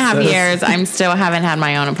 3.5 years. I'm still haven't had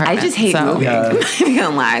my own apartment. I just hate moving. Yeah. I'm not even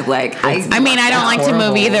gonna lie. Like, I mean, I don't like to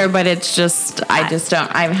move either, but it's just, I just don't,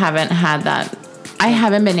 I haven't had that. I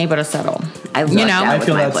haven't been able to settle. I feel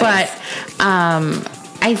that. But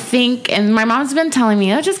I think, and my mom's been telling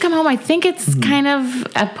me, oh, just come home. I think it's kind of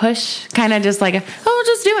a push, kind of just like,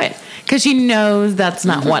 just do it. Because she knows that's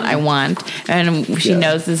not what I want. And she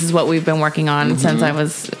knows this is what we've been working on since I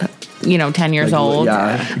was 10 years old.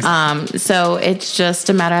 Yeah. So it's just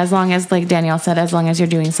a matter, as long as, like Danyelle said, as long as you're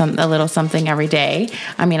doing a little something every day.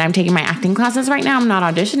 I mean, I'm taking my acting classes right now. I'm not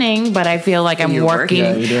auditioning, but I feel like I'm working.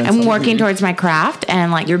 I'm working towards my craft,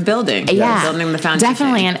 and like you're building. Yeah, building the foundation.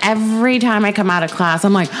 Definitely. And every time I come out of class,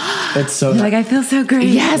 I'm like, it's so like I feel so great.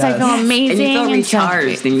 Yes, I feel amazing. And you feel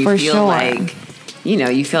recharged, and you feel like.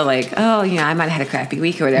 You feel like, I might have had a crappy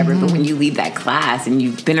week or whatever, but when you leave that class and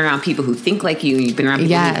you've been around people who think like you and you've been around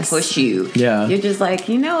people who push you, you're just like,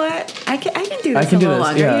 you know what? I can do this a little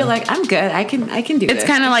longer. Yeah. You're like, I'm good. I can do this. It's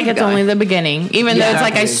kind of like it's only the beginning. Even though it's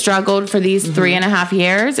like I struggled for these 3.5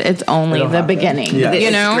 years, it's only the beginning. Yeah.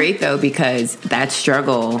 It's great, though, because that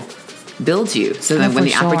struggle builds you. So that when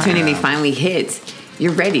the opportunity finally hits,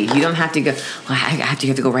 you're ready. You don't have to go, I have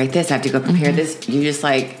to go write this. I have to go prepare this. You're just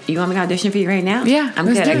like, you want me to audition for you right now? Yeah. I'm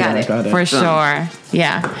good. I got it. For sure.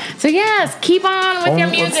 Yeah. So, yes, keep on with your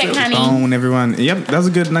music, honey. Own everyone. Yep, that was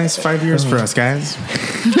a good, nice 5 years for us, guys.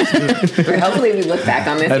 Hopefully we look back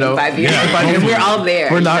on this in 5 years. Yeah. We're all there.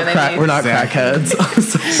 We're not crackheads.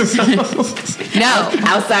 No.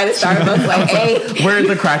 Outside of Starbucks, like, hey. We're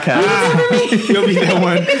the crackheads. You'll be the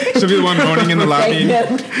one. She'll be the one moaning in the lobby.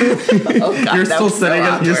 Oh, God, you're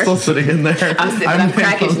still sitting in there. I'm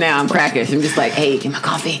crackish now. I'm crackish. I'm just like, hey, get my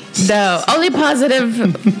coffee. No, only positive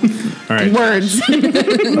words.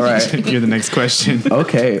 All right. You're the next question.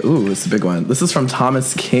 Okay. Ooh, it's a big one. This is from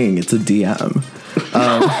Thomas King. It's a DM.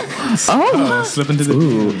 Slip into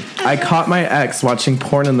the I caught my ex watching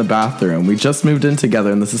porn in the bathroom. We just moved in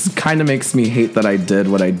together, and this kind of makes me hate that I did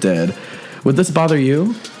what I did. Would this bother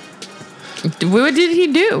you? What did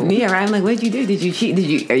he do? Yeah, right. I'm like, what did you do? Did you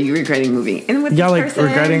cheat? Are you regretting moving in with this person?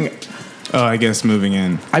 Regretting. Oh, I guess moving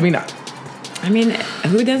in. I mean,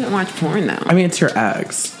 who doesn't watch porn though? I mean, it's your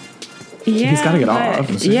ex. Yeah, he's got to get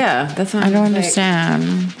off. Yeah, that's what I don't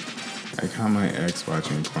understand. I caught my ex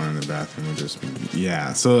watching porn in the bathroom with this.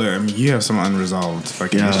 Yeah, so I mean, you have some unresolved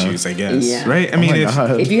fucking issues, I guess. Yeah. Right? I mean,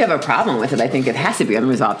 if you have a problem with it, I think it has to be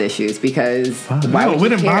unresolved issues because why would it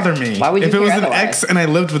wouldn't bother me? Why would you if it was otherwise? An ex and I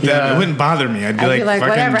lived with them, it wouldn't bother me. I'd be like fucking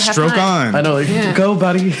whatever, stroke on. I know, go,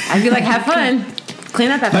 buddy. I'd be like, have fun. Clean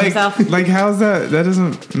up after yourself. Like, how's that? That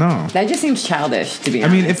doesn't, no. That just seems childish, to be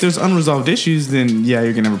honest. I mean, if there's unresolved issues, then yeah,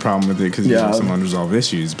 you're going to have a problem with it because you have some unresolved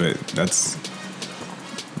issues, but that's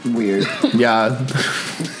weird. Yeah.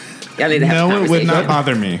 Y'all need to have a conversation. No, it would not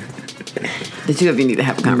bother me. The two of you need to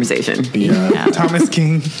have a conversation. Yeah. Thomas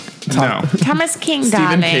King. No. Thomas King,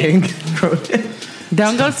 Stephen darling. King.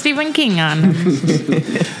 Don't go Stephen King on.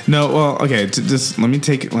 No, well, okay. Just let me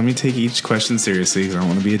take each question seriously because I don't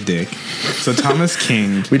want to be a dick. So Thomas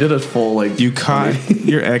King, we did a full You caught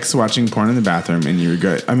your ex watching porn in the bathroom and you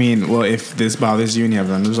regret. I mean, well, if this bothers you and you have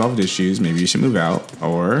unresolved issues, maybe you should move out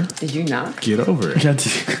or did you knock? Get over it. Yeah,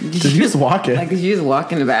 did you just walk in? Like, did you just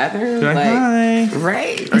walk in the bathroom? Like, hi.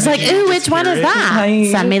 Right. He's like, ooh, which one is that? Hi.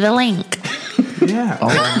 Send me the link. Yeah.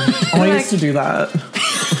 I used to do that.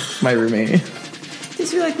 My roommate.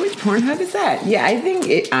 You're like, which Pornhub is that? Yeah, I think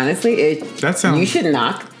you should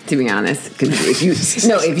knock, to be honest, because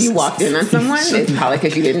if you walked in on someone, it's probably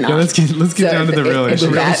because you didn't knock. Yeah, let's get down to the real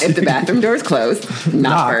issue. If the bathroom door is closed,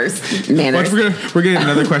 knock first. Manners. We're getting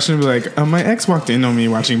another question. Be like, my ex walked in on me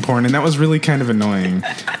watching porn, and that was really kind of annoying.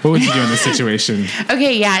 What would you do in this situation?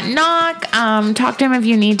 Okay, yeah, knock. Talk to him if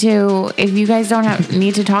you need to. If you guys don't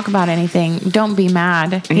need to talk about anything, don't be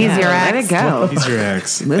mad. He's your ex. Let it go. He's your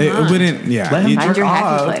ex. It wouldn't. Yeah. Let him find your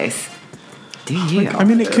happy place. Do you? I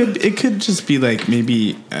mean, it could just be like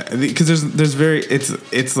maybe because there's very it's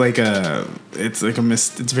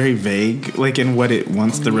very vague like in what it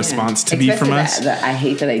wants the response to be from us. I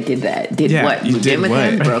hate that I did that. Did what? You did with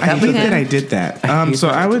what? him? Broke I up with hate him? that I did that. So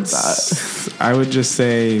I would just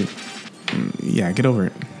say, yeah, get over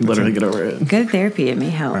it. Literally get over it. Go to therapy. It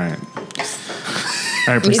may help. All right.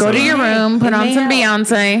 Go to your room, put on some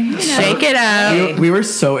Beyonce, shake it up. We were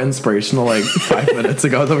so inspirational like 5 minutes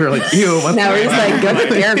ago that we were like, ew. Now we're just like, go to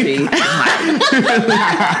therapy.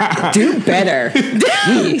 Do better.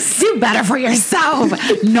 Do better for yourself.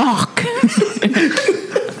 Knock.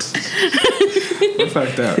 We're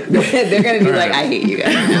fucked up. They're gonna be like, I hate you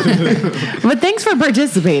guys. But thanks for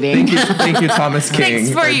participating. Thank you, Thomas King.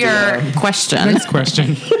 Thanks for your question. Next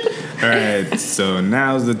question. All right, so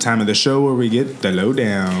now's the time of the show where we get the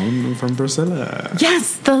lowdown from Priscilla.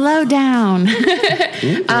 Yes, the lowdown.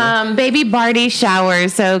 Baby Barty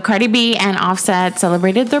showers. So Cardi B and Offset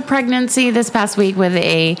celebrated their pregnancy this past week with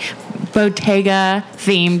a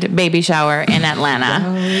Bottega-themed baby shower in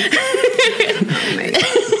Atlanta.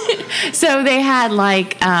 So they had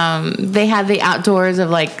the outdoors of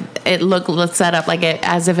like, it looked set up like it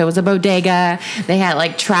as if it was a bodega. They had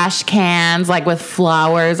like trash cans like with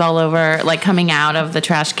flowers all over, like coming out of the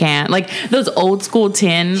trash can, like those old school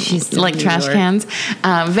tin like trash cans.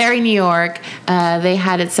 Very New York. They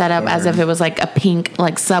had it set up as if it was like a pink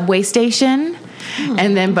like subway station.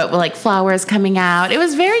 And then, but like flowers coming out. It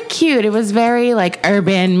was very cute. It was very like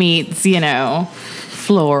urban meets,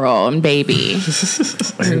 floral and baby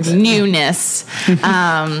newness.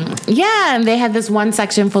 And they had this one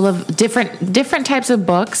section full of different types of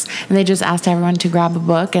books, and they just asked everyone to grab a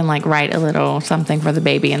book and like write a little something for the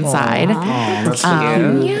baby inside. That's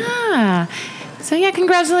cute. Yeah. So yeah,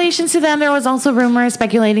 congratulations to them. There was also rumors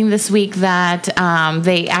speculating this week that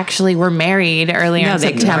they actually were married earlier in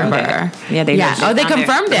September. Yeah, they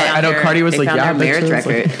confirmed it. I know Cardi was like, their marriage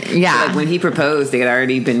record. Yeah, so, like, when he proposed, they had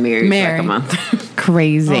already been married for like a month.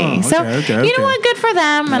 Crazy. Okay. You know what? Good for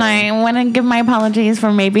them. And I want to give my apologies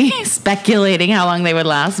for maybe speculating how long they would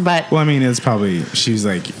last. But well, I mean, it's probably she's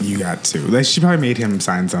like, you got to. Like, she probably made him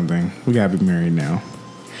sign something. We gotta be married now.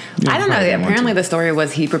 I don't know. Apparently, the story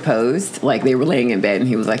was he proposed. Like, they were laying in bed, and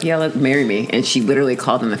he was like, "Yeah, let's marry me." And she literally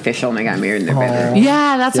called them official, and they got married in their bedroom.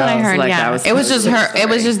 Yeah, that's what I heard. Like, yeah, it was just her. It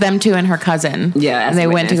was just them two and her cousin. Yeah, and they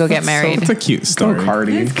went to go get married. It's a cute story. Go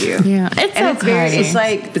Cardi. It's cute. Yeah, it's very. It's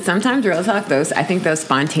like, but sometimes real talk. I think those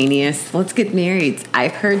spontaneous. Let's get married.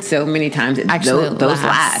 I've heard so many times. Actually, those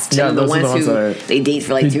last. Yeah, the ones who they date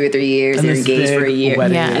for like 2 or 3 years, they're engaged for a year,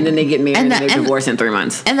 and then they get married and they divorce in 3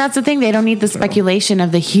 months. And that's the thing. They don't need the speculation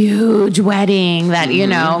of the huge wedding that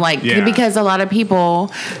because a lot of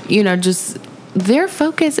people, just their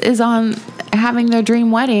focus is on having their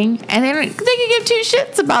dream wedding, and they can give two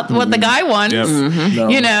shits about what the guy wants.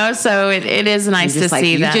 Yep. No. So it is nice to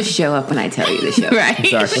see that. You just show up when I tell you to show up. Right.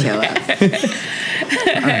 Exactly. Show up.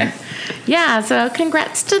 All right. Yeah, so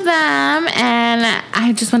congrats to them, and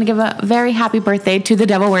I just want to give a very happy birthday to The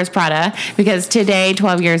Devil Wears Prada, because today,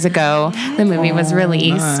 12 years ago, the movie was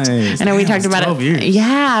released. Nice. I know we talked about 12 it. Years.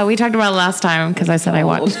 Yeah, we talked about it last time because I said I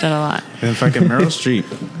watched it a lot. And fucking Meryl Streep.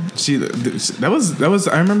 That was.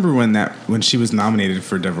 I remember when she was nominated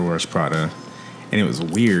for Devil Wears Prada, and it was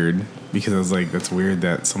weird. Because I was like, that's weird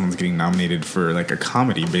that someone's getting nominated for like a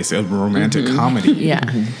comedy, basically a romantic comedy. Yeah.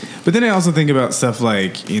 But then I also think about stuff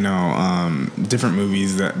like, different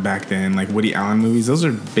movies that back then, like Woody Allen movies, those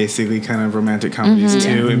are basically kind of romantic comedies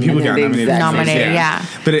too. And people got nominated. Yeah.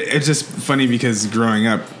 But it's just funny because growing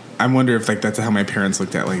up, I wonder if like that's how my parents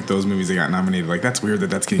looked at like those movies that got nominated. Like, that's weird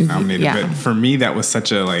that's getting nominated. Yeah. But for me, that was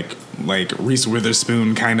such a like Reese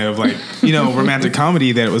Witherspoon kind of like romantic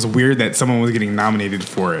comedy that it was weird that someone was getting nominated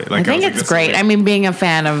for it. Like, I think it's great. I mean, being a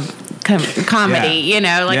fan of comedy,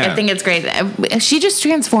 I think it's great. She just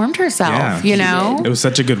transformed herself. It was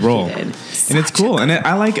such a good role, and it's cool. And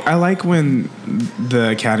I like when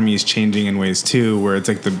the Academy is changing in ways too, where it's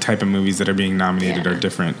like the type of movies that are being nominated are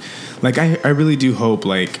different. Like I really do hope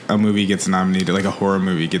like a movie gets nominated, like a horror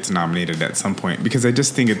movie gets nominated at some point, because I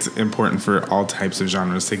just think it's important for all types of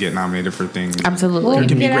genres to get nominated for things. Absolutely. There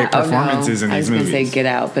can be great performances in these movies. I was going to say Get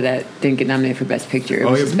Out, but that didn't get nominated for Best Picture. It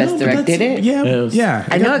was Best Director. Did it? Yeah.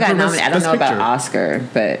 I know it got nominated. I don't know about Oscar,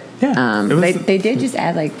 but they did just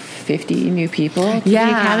add like 50 new people to the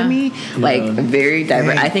Academy. Like very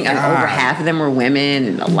diverse. I think over half of them were women,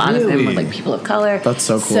 and a lot of them were like people of color. That's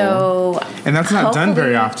so cool. And that's not done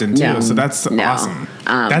very often too. So that's awesome.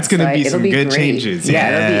 That's going to be some good changes.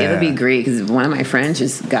 Yeah, it'll be great, because one of my friends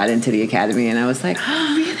just got into the Academy, and I was like,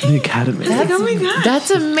 oh, really? The Academy. Oh my god, that's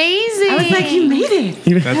amazing. I was like, you made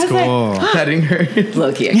it. That's cool. Petting her.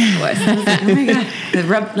 Low key, I was like, oh my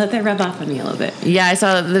god, let that rub off on me a little bit. Yeah, I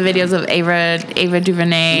saw the videos of Ava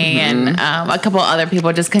DuVernay and a couple other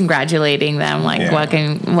people just congratulating them, like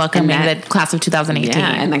welcoming the class of 2018.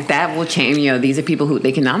 Yeah, and like that will change. These are people who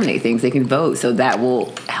they can nominate things, they can vote, so that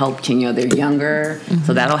will help change. They're younger,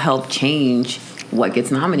 so that'll help change what gets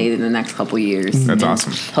nominated in the next couple years. That's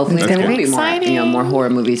awesome. Hopefully, there will be more horror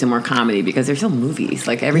movies and more comedy, because they're still movies.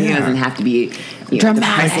 Like everything doesn't have to be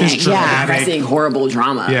dramatic, depressing, horrible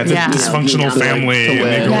drama. Yeah, it's a dysfunctional family.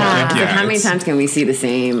 How many times can we see the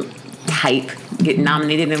same type get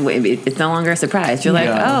nominated, and it's no longer a surprise. You're like,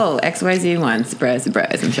 oh, XYZ won, surprise,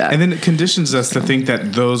 I'm shocked. And then it conditions us to think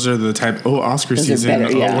that those are the type. Oscar those season.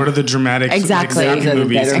 What are the dramatic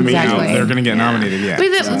movies coming out? They're going to get nominated. Yeah.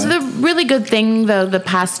 The really good thing though, the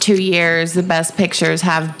past 2 years, the best pictures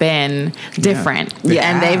have been different,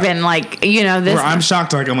 and they've been like, this. Where I'm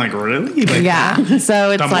shocked. Like I'm like, really? Like,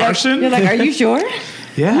 so it's The Martian? You're like, are you sure?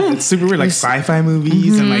 Yeah, it's super weird. Like sci-fi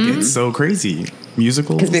movies and like it's so crazy.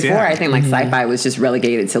 Musicals. Because before I think like sci-fi was just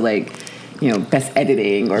relegated to like, best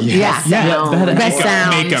editing or best sound, best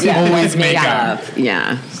sound, makeup, always makeup.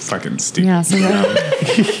 Yeah, fucking stupid. Yeah, so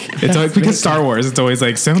it's like because Star Wars, it's always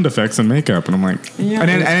like sound effects and makeup, and I'm like, I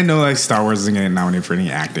didn't know like Star Wars isn't getting nominated for any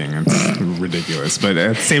acting. It's ridiculous, but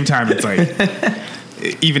at the same time, it's like.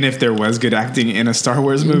 Even if there was good acting in a Star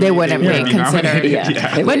Wars movie, they wouldn't be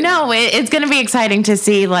considered. But no, it's going to be exciting to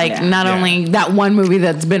see not only that one movie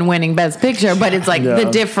that's been winning Best Picture, but it's like the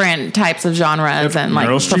different types of genres and like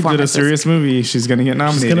Meryl Streep did a serious movie. She's going to get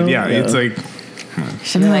nominated. It's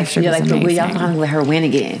like you're like, but we also have to let her win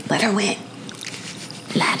again. Let her win.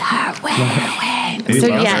 Let her win. So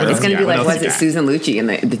it's going to be like, was it Susan Lucci in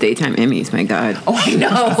the daytime Emmys? My God. Oh, I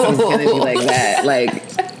know. It's going to be like that.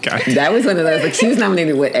 Like. That was one of those. Like she was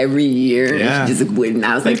nominated every year. And she just wouldn't.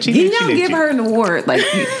 I was like, give her an award. Like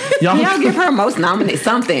y'all give her most nominated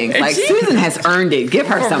something. Like Susan has earned it. Give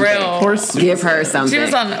her something. Real. Give her something. She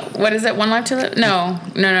was on what is it? One Life to Live? No.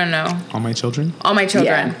 All My Children. All My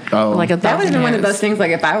Children. Yeah. Oh, like that would have been one of those things. Like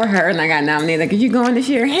if I were her and I got nominated, like, are you going this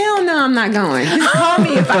year? Hell no, I'm not going. Just call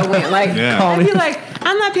me if I win. Like I'd be like,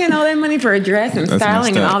 I'm not paying all that money for a dress and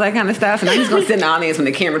styling and all that kind of stuff, and I'm just gonna sit in the audience when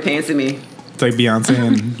the camera pans to me. Like Beyonce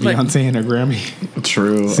and her Grammy.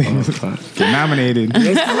 True. Get nominated.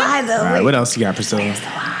 It's a lie, though. All right, what else you got, Priscilla?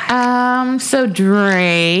 So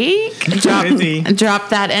Drake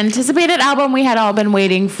dropped that anticipated album we had all been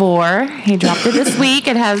waiting for. He dropped it this week.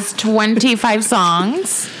 It has 25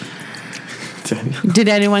 songs. Did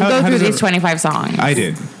anyone go through these 25 songs? I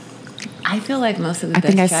did. I feel like most of the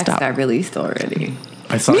best tracks got released already.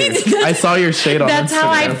 I saw your shade on That's Instagram. how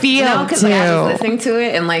I feel because too. I was listening to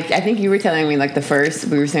it and like I think you were telling me like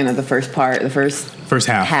we were saying that the first part, the first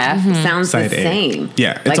half sounds Side the same.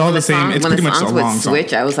 Yeah, it's like all the same. It's pretty much a long song.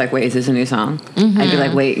 Switch, I was like, wait, is this a new song? I'd be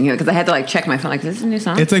like, wait, because I had to like check my phone, like, is this a new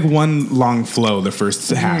song? It's like one long flow, the first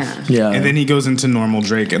half. Yeah. And then he goes into normal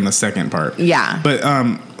Drake in the second part. Yeah. But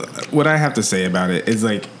what I have to say about it is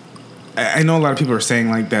like, I know a lot of people are saying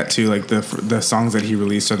like that too, like the songs that he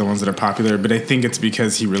released are the ones that are popular, but I think it's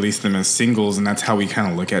because he released them as singles, and that's how we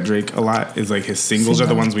kind of look at Drake a lot, is like his singles are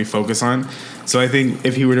the ones we focus on. So I think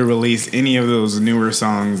if he were to release any of those newer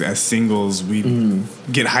songs as singles, we'd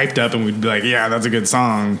get hyped up and we'd be like, yeah, that's a good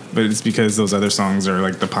song, but it's because those other songs are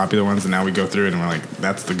like the popular ones, and now we go through it and we're like,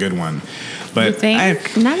 that's the good one. But you think? I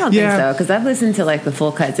don't think so, because I've listened to like the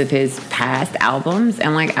full cuts of his past albums,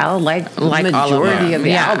 and like I like the majority of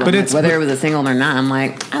the album, but it's, whether it was a single or not. I'm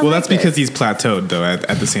like, that's because he's plateaued though.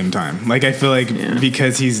 At the same time, like I feel like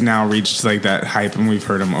because he's now reached like that hype, and we've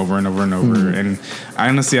heard him over and over and over. And I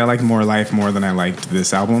honestly like More Life more than I liked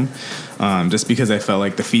this album. Just because I felt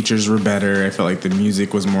like the features were better. I felt like the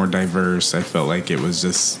music was more diverse. I felt like it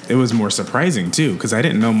was more surprising too, because I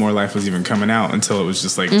didn't know More Life was even coming out until it was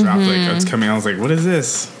just like dropped. Like it's coming. I was like, what is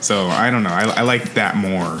this? So I don't know. I liked that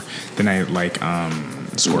more than I like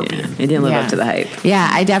Scorpion. It didn't live up to the hype. Yeah,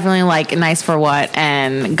 I definitely like Nice for What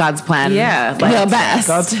and God's Plan. Yeah, like, the best.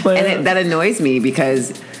 God's Plan. And that annoys me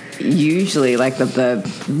because usually like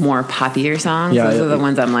the more poppier songs, those are the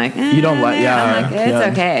ones I'm like, you don't like. I'm like,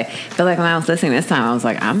 it's okay. But like when I was listening this time, I was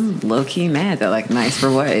like, I'm low key mad that like Nice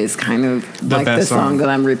for What is kind of like the song that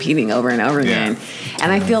I'm repeating over and over again.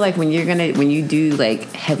 And I feel like when you do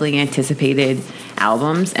like heavily anticipated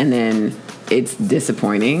albums and then it's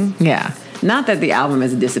disappointing. Yeah. Not that the album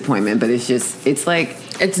is a disappointment, but it's like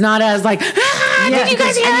it's not as like did you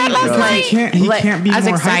guys hear it last night? He can't be as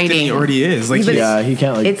more exciting. hyped than he already is. Like he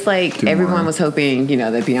can't like. It's like everyone was hoping,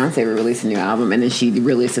 that Beyonce would release a new album, and then she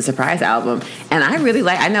released a surprise album. And I really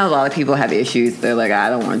I know a lot of people have issues. They're like, I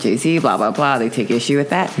don't want Jay-Z, blah blah blah. They take issue with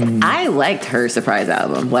that. I liked her surprise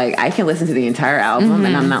album. Like I can listen to the entire album,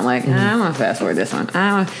 and I'm not like, I want to fast forward this one.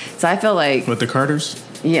 So I feel like with the Carters.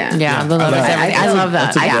 Yeah. I love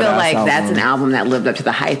that. I feel like that's an album that lived up to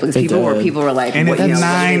the hype because people were like, and it's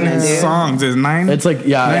 9 songs. There's 9. It's like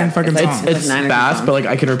 9 fucking songs. It's fast, but like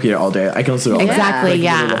I can repeat it all day. I can listen to it all day. Exactly.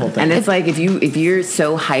 And it's like if you're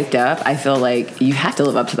so hyped up, I feel like you have to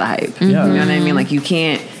live up to the hype. Yeah. You know what I mean? Like you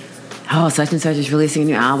can't. Oh, such and such is releasing a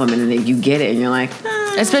new album, and then you get it, and you're like.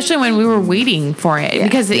 Especially when we were waiting for it,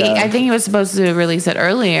 because I think he was supposed to release it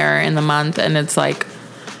earlier in the month, and it's like.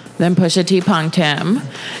 Then Pusha T punked him.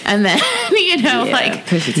 And then,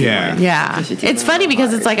 Pusha T. Yeah. It's funny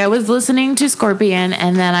because it's like I was listening to Scorpion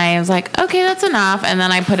and then I was like, okay, that's enough. And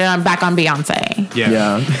then I put it back on Beyonce.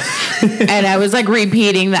 Yeah. And I was like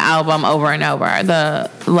repeating the album over and over.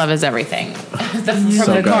 The Love Is Everything. From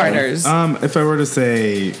the Carters. If I were to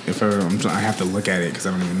say, I have to look at it because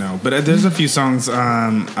I don't even know. But there's a few songs.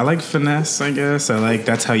 I like Finesse, I guess. I like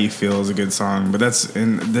That's How You Feel is a good song. But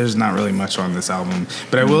there's not really much on this album.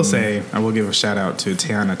 But I will say, I will give a shout out to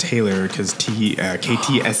Tiana Taylor because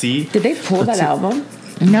KTSE. Did they pull that album?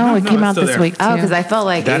 No, it came out this week too. Oh, because I felt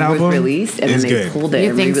like that it was released and then they pulled it.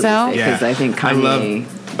 You think so? Because I think Kanye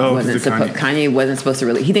Kanye wasn't supposed to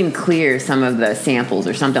release. He didn't clear some of the samples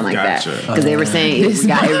or something like that because they were saying it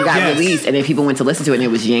got released and then people went to listen to it and it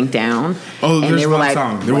was yanked down. Oh, there's one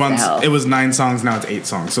song. It was 9 songs. Now it's 8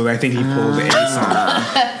 songs. So I think he pulled 8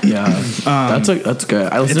 songs. Yeah, that's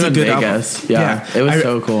good. I listened to Vegas. Yeah, it was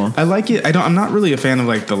so cool. I like it. I'm not really a fan of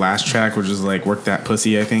like the last track, which is like "Work That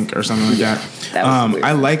Pussy," I think, or something like that.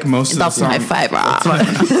 I like most of the song. High five.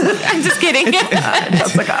 I'm just kidding.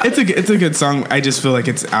 It's a good song. I just feel like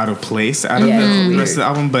it's out of place out of the rest of the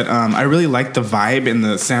album. But I really like the vibe and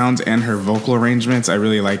the sounds and her vocal arrangements. I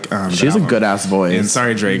really like. She has a good ass voice. And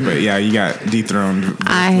sorry, Drake, but yeah, you got dethroned with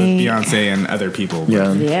Beyonce and other people.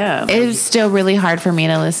 Yeah. It is still really hard for me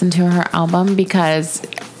to listen to her album because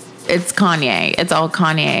it's Kanye. It's all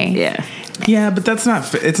Kanye. Yeah. Yeah, but that's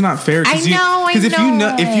not. It's not fair. I know.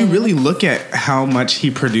 If you really look at how much he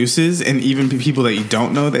produces, and even people that you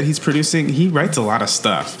don't know that he's producing, he writes a lot of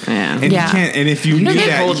stuff. Yeah, and you can't. And if you knew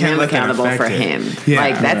that, you can't let accountable that for affect him. Yeah,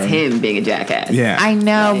 like that's him being a jackass. Yeah, I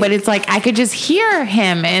know, but it's like I could just hear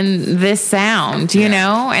him in this sound, you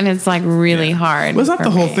know, and it's like really hard. Well, it's not the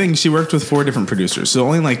whole thing. She worked with 4 different producers, so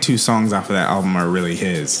only like 2 songs off of that album are really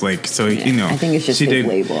his. Like, so you know, I think it's just his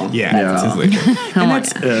label. Yeah, it's his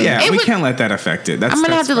label. We can't let that affect it. I'm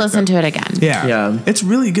gonna have to listen to it again. Yeah. It's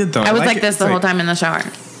really good though. I was like this the whole time in the shower.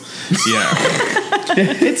 Yeah.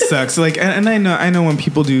 It sucks. Like, and I know when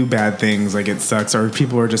people do bad things, like it sucks, or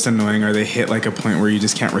people are just annoying, or they hit like a point where you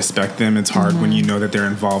just can't respect them. It's hard when you know that they're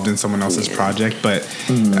involved in someone else's project. But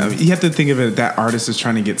you have to think of it. That artist is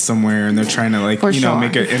trying to get somewhere, and they're trying to like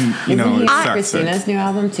make it. And it sucks. Christina's new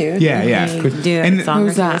album too. Yeah. Do a song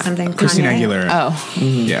or something. Christina Aguilera. Oh.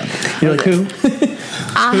 Yeah. You're like who? Who?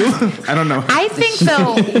 I don't know. I think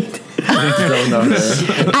though.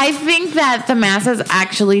 I think that the masses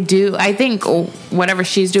actually do. I think whatever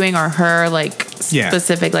she's doing or her like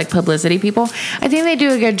specific like publicity people, I think they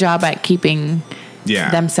do a good job at keeping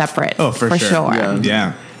them separate. Oh, for sure.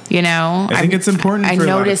 Yeah. You know, I think it's important. I for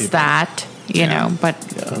noticed that. You know, but.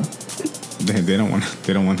 They don't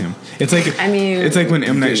want him. It's like it's like when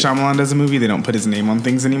M. Night Shyamalan does a movie, they don't put his name on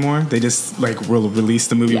things anymore. They just like will release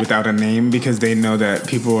the movie without a name because they know that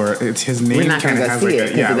people are. It's his name. We're not going to go see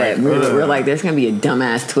it because of that. We're like, there's going to be a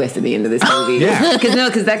dumbass twist at the end of this movie.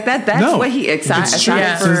 Because that's what he excited.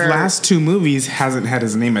 So his last 2 movies hasn't had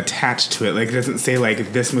his name attached to it. Like it doesn't say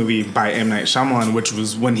like this movie by M. Night Shyamalan, which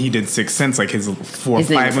was when he did Sixth Sense. Like his 4 or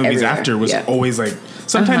 5 movies after was always like.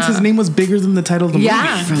 Sometimes his name was bigger than the title of the movie.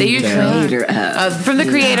 Yeah, they usually from the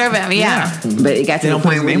creator of it. But it got to the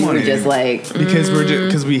point where we were just like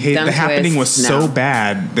because we hate The Happening was so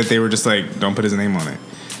bad that they were just like don't put his name on it.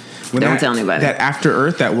 Don't tell anybody. That After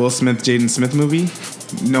Earth, that Will Smith, Jaden Smith movie,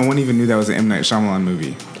 no one even knew that was an M. Night Shyamalan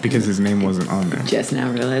movie because his name wasn't on there. Just now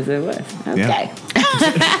realized it was. Okay.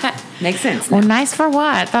 Makes sense. Well, nice for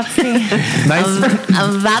what? That's the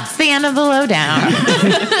that's the end of the lowdown.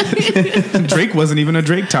 Drake wasn't even a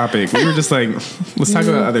Drake topic. We were just like, let's talk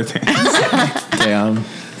about other things. Damn.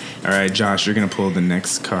 All right, Josh, you're gonna pull the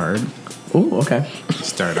next card. Ooh, okay.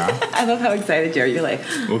 Start off. I love how excited you are. You're like,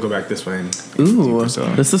 we'll go back this way. Ooh,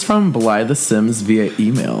 this is from Bly the Sims via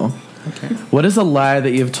email. Okay. What is a lie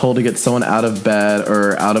that you've told to get someone out of bed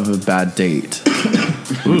or out of a bad date?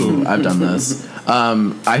 Ooh, I've done this.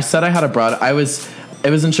 I said I had a broad. It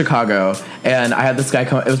was in Chicago, and I had this guy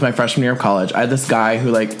come. It was my freshman year of college. I had this guy who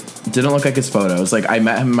like didn't look like his photos. Like I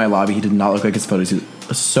met him in my lobby. He did not look like his photos. He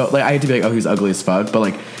was so like I had to be like, oh, he's ugly as fuck. But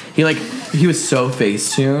like he was so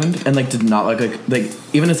face tuned and like did not look like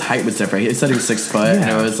even his height was different. He said he was 6 foot, and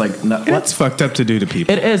it was like what's fucked up to do to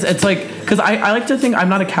people. It is. It's like because I like to think I'm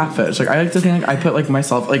not a catfish. Like I like to think like I put like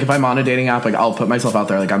myself like if I'm on a dating app, like I'll put myself out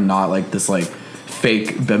there. Like I'm not like this like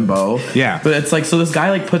fake bimbo. Yeah. But it's like, so this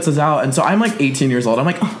guy like puts us out, and so I'm like 18 years old. I'm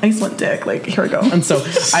like, oh, nice one, dick. Like, here we go. And so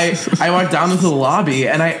I walk down into the lobby,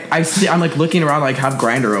 and I see, I'm like looking around, like have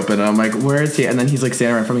Grindr open, and I'm like, where is he? And then he's like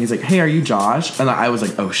standing right in front of me. He's like, hey, are you Josh? And I was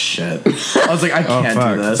like, oh shit. I was like, I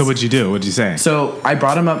can't do this. So what'd you do? What'd you say? So I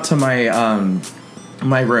brought him up to my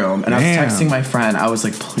my room, and I was texting my friend. I was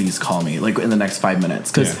like, please call me, like, in the next 5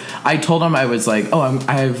 minutes. Because I told him, I was like, oh,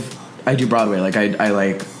 I do Broadway. Like, I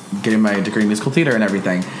like getting my degree in musical theater and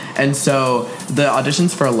everything. And so the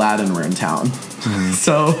auditions for Aladdin were in town.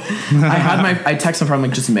 So I texted him, I'm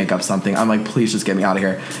like, just make up something. I'm like, please just get me out of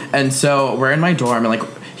here. And so we're in my dorm, and like,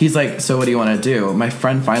 he's like, so what do you want to do? My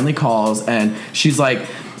friend finally calls, and she's like,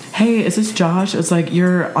 hey, is this Josh? It's like,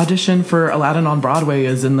 your audition for Aladdin on Broadway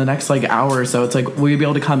is in the next like hour or so. It's like, will you be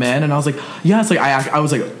able to come in? And I was like, yeah. It's like, I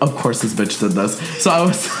was like, of course this bitch did this. So I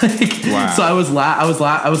was like, wow. So I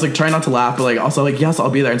was like trying not to laugh, but like also like, yes, I'll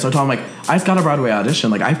be there. And so I told him, like, I just got a Broadway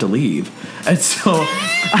audition. Like, I have to leave. And so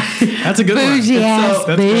that's a good bougie one. Ass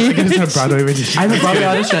I have a Broadway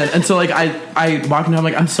audition. And so like I walked in, I'm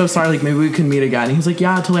like, I'm so sorry, like maybe we can meet again. And he's like,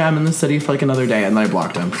 yeah, totally, I'm in the city for like another day. And then I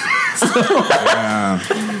blocked him.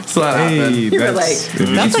 So that happened. You were like,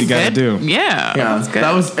 that's what you gotta do. Yeah. That's good.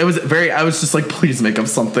 It was very, I was just like, please make up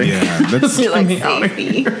something. Yeah. That's like,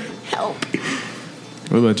 safety. Help.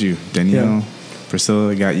 What about you, Danyelle?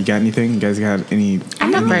 Priscilla, you got anything? You guys got any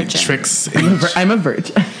tricks? I'm a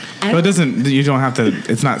virgin. Well, it doesn't. You don't have to.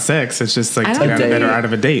 It's not sex. It's just like to get better out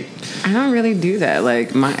of a date. I don't really do that.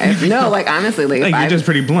 Like like honestly, like you're just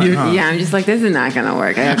pretty blunt. Huh? Yeah, I'm just like, this is not gonna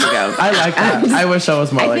work. I have to go. I like that. I wish I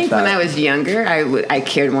was more like that. I think when I was younger, I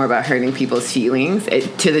cared more about hurting people's feelings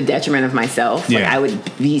to the detriment of myself. Like I would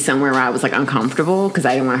be somewhere where I was like uncomfortable because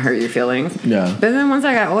I didn't want to hurt your feelings. Yeah. But then once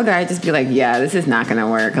I got older, I'd just be like, yeah, this is not gonna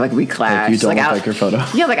work. Like we clashed. Like you don't like your photo.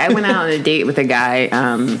 Yeah, like I went out on a date with a guy.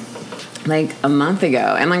 Like a month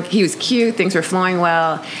ago, and like he was cute, things were flowing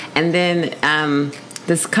well, and then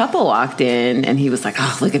this couple walked in, and he was like,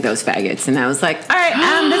 "Oh, look at those faggots," and I was like, "All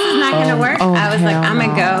right, this is not gonna work." I was like, "I'm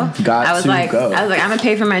gonna go." I was like, "I'm gonna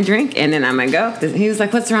pay for my drink, and then I'm gonna go." He was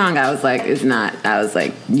like, "What's wrong?" I was like, "It's not." I was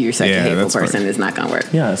like, "You're such a hateful person. It's not gonna work."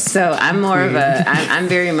 Yes. So I'm more of a. I'm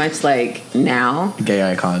very much like now gay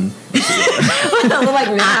icon.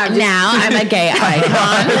 Like now I'm a gay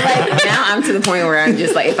icon. Like now I'm to the point where I'm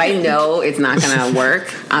just like, if I know it's not gonna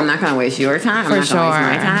work, I'm not gonna waste your time. I'm not gonna waste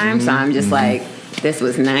my time. So I'm just like, this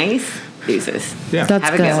was nice. Deuces. Yeah, that's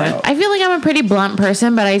Have a good. good one. I feel like I'm a pretty blunt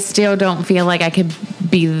person, but I still don't feel like I could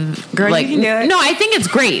be Girl, like. You can do it. No, I think it's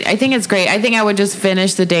great. I think I would just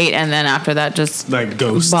finish the date and then after that just like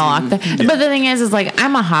ghost. Block. But the thing is like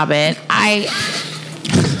I'm a hobbit. I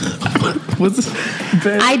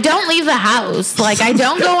don't leave the house. Like I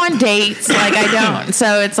don't go on dates. Like I don't.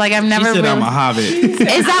 So it's like I've never. She said really... I'm a hobbit. Is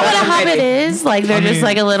that what a hobbit is? Like they're just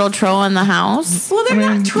like a little troll in the house. Well, they're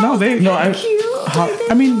not trolls. They're cute.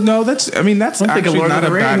 That's actually not a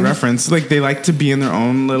bad reference. Like they like to be in their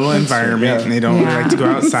own little environment, and they don't really like to go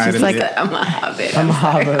outside of it. I'm a hobbit. I'm a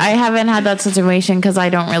hobbit. I haven't had that situation because I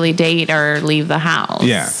don't really date or leave the house.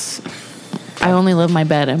 Yeah. I only live my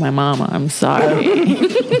bed and my mama. I'm sorry.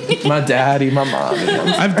 My daddy, my mom.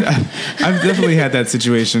 I've definitely had that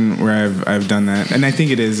situation where I've done that, and I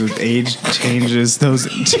think it is with age changes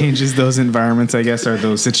those environments. I guess, or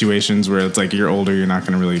those situations where it's like you're older, you're not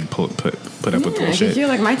going to really put up with bullshit. You're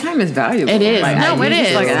like, my time is valuable. It is. Like, it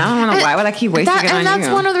is. Like, I don't know why would I keep wasting it on you. And that's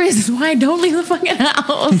one of the reasons why I don't leave the fucking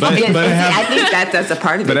house. But I think that's a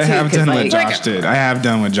part of it too. But I have done what Josh did. I have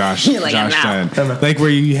done what Josh did. Like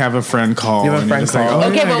where you have a friend call. You have a friend call.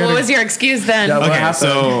 Like, okay, but what was your excuse then? Yeah, okay,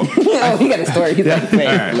 so he got a story. He's like, wait.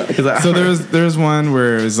 Right. So there was one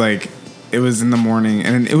where it was like it was in the morning,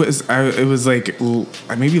 and it was like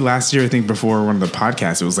maybe last year, I think, before one of the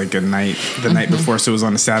podcasts. It was like the night before, so it was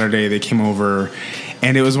on a Saturday. They came over,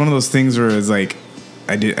 and it was one of those things where it was like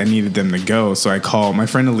I needed them to go, so I called my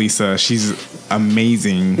friend Elisa. She's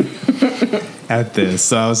amazing at this.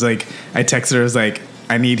 So I was like, I texted her. I was like,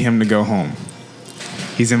 I need him to go home.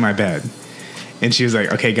 He's in my bed. And she was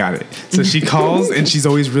like, okay, got it. So she calls, and she's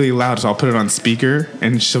always really loud, so I'll put it on speaker,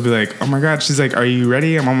 and she'll be like, oh my God. She's like, are you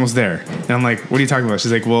ready? I'm almost there. And I'm like, what are you talking about?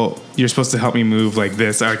 She's like, well, you're supposed to help me move like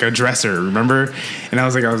this, like a dresser, remember? And I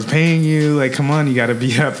was like, I was paying you. Like, come on, you got to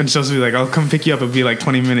be up. And she'll be like, I'll come pick you up. It'll be like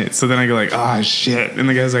 20 minutes. So then I go like, oh, shit. And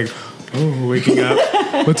the guy's like, oh, waking up.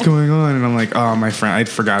 What's going on? And I'm like, oh, my friend, I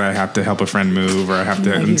forgot I have to help a friend move, or I have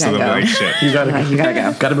to. And so they'll be like, shit. You gotta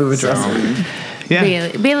go. Gotta move a dresser.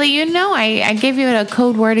 Yeah. Bailey, you know I gave you a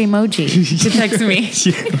code word emoji to text me.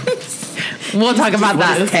 We'll talk about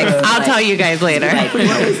that. I'll tell you guys later.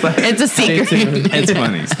 It's a secret. It's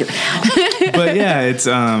funny. But yeah, it's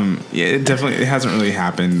it definitely hasn't really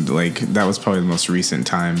happened. Like that was probably the most recent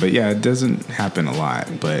time. But yeah, it doesn't happen a lot.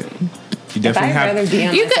 But You definitely if I'd rather be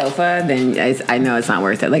on the sofa, then I know it's not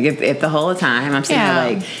worth it. Like if the whole time I'm sitting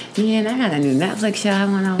there like, man, I got a new Netflix show I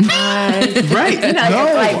want to watch. Right. You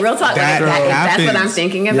know, like real talk. That's what I'm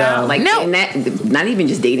thinking about. Yeah. Like, not even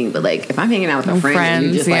just dating, but like if I'm hanging out with a friend and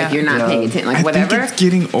you're just like you're not paying attention, like whatever. I think it's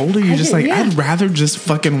getting older. You're just like, I'd rather just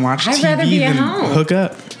fucking watch TV than hook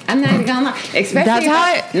up. I'm not even gonna lie. Especially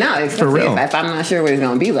if I'm not sure what it's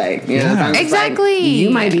gonna be like. You know, if I'm exactly. Like, you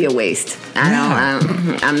might be a waste.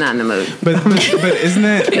 I'm not in the mood. But isn't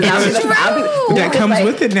that that comes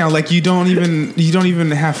with it now? Like you don't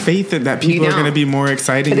even have faith that people are gonna be more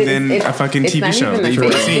exciting than a fucking TV show that you've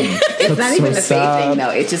ever seen. It's not even the faith thing though.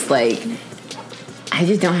 It's just like I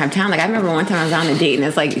just don't have time. Like I remember one time I was on a date and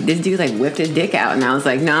it's like this dude like whipped his dick out and I was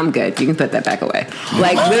like, no, I'm good. You can put that back away.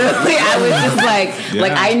 Like literally, I was just like,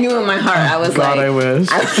 like I knew in my heart I was God, like, I wish.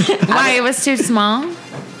 Why it was too small?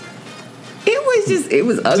 It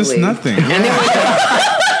was ugly. Just nothing. And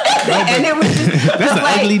it was just that's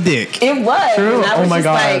an ugly dick. It was. True. And I was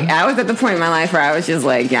God. Like, I was at the point in my life where I was just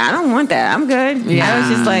like, yeah, I don't want that. I'm good. Yeah. I was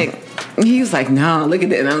just like, he was like, no, look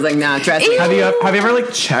at it. And I was like, nah, trust me. Have you ever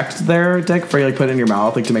like checked their dick before you like put it in your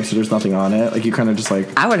mouth, like to make sure there's nothing on it? Like you kind of just like.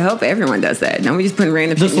 I would hope everyone does that. Don't we just put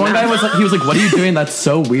random shit This one guy was like, what are you doing? That's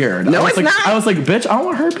so weird. No, it's not. I was like, bitch, I don't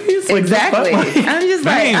want herpes. Like, exactly. I'm just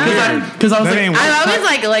like, because I was like, I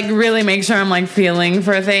always like really make sure I'm like feeling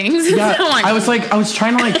for things. Yeah, So like, I was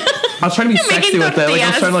trying to be sexy with it. Like I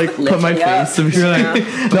was trying to like put my face and you're like,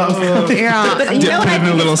 but you know what I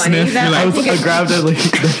think a little is funny? sniff. I grabbed it. Like,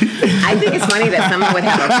 I think it's funny that someone would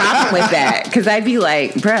have a problem with that because I'd be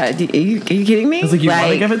like, bruh, are you kidding me? I was like, you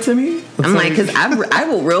want to give it to me? I'm like, because I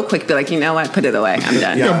will real quick be like, you know what, put it away. I'm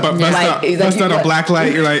done. Yeah, but bust out a black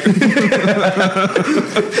light. You're like, I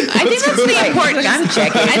think that's the important. I'm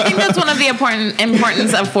checking. I think that's one of the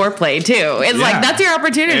importance of foreplay too. It's like that's your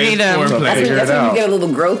opportunity to. That's when you get a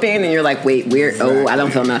little grope in and you're like, wait, where? Oh, I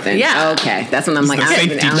don't feel nothing. Yeah. Okay, that's when I'm like, I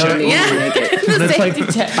don't even make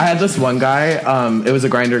it. I had this one guy. It was a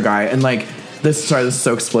grinder guy, and like. This is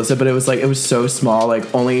so explicit, but it was so small,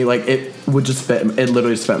 like only like it would just fit. It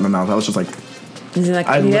literally just fit in my mouth. I was just like, is it like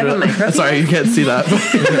you have a microphone? Sorry, you can't see that.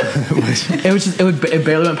 it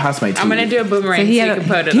barely went past my teeth. I'm gonna do a boomerang so you can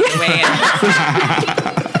put it on the way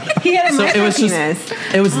in. He had a micro penis.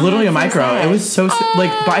 It was literally a micro. Sad. It was so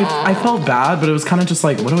like, but I felt bad, but it was kind of just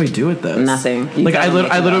like, what do I do with this? Nothing. Like I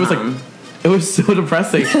literally was like, it was so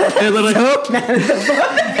depressing. It literally.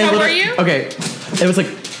 How were you? Okay, it was like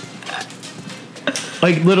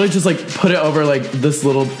literally just like put it over like this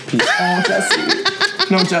little piece. Oh, Jesse.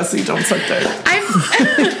 No, Jesse, don't suck there.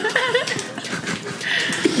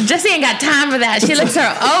 Jesse ain't got time for that. She looks her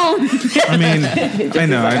own. I mean, I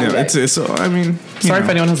know. It's so. I mean, sorry if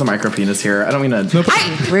anyone has a micro penis here. I don't mean to.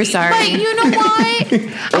 We're sorry. But you know what?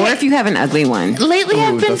 Or what if you have an ugly one? Lately,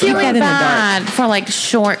 I've been feeling bad for like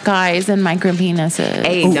short guys and micro penises.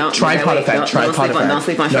 Hey, don't tripod effect. Don't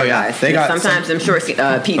sleep on short guys. Sometimes them short. Pete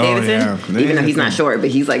Davidson, even though he's not short, but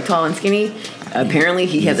he's like tall and skinny. Apparently,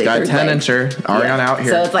 he has a 10-incher. Ariana out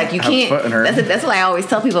here. So it's like you can't. That's what I always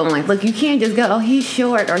tell people. I'm like, look, you can't just go, oh, he's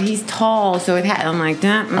short or he's tall. So I'm like,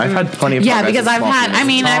 that. I've had plenty of. Yeah, because I've had. I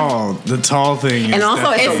mean, the tall thing. And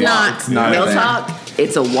also, it's not. Real talk.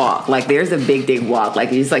 It's a walk. Like there's a big walk.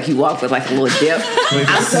 Like it's like you walk with like a little dip.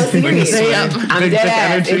 I'm so serious. I'm dead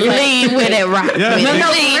ass. Lean with it, right? Yeah, no,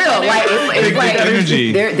 for real. Like it's like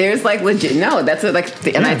energy. There's like legit. No, that's what like.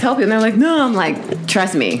 And I tell people, and they're like, no. I'm like,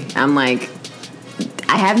 trust me. I'm like.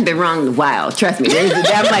 I haven't been wrong in a while. Trust me. There's a big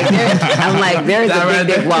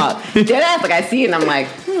dick walk. Dead ass. Like I see it and I'm like,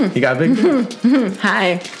 You got a big dick?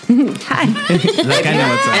 Hi. Like I know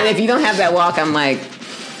what's up. And if you don't have that walk, I'm like,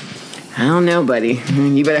 I don't know, buddy.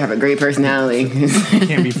 You better have a great personality.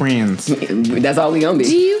 Can't be friends. That's all we gonna be.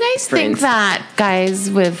 Do you guys think that guys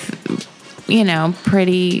with,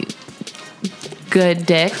 pretty good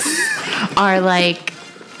dicks are like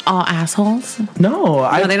all assholes? No,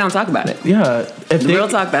 they don't talk about it. Yeah, real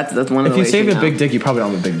talk. That's one of the ways. If you save a big dick, you probably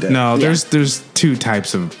don't have a big dick. No, there's two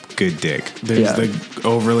types of good dick. There's the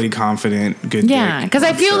overly confident good dick. Yeah, because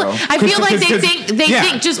I feel like they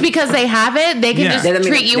think just because they have it, they can just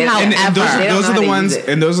treat you however. And those are the ones,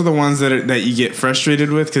 and those are the ones that you get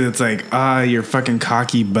frustrated with because it's like, you're fucking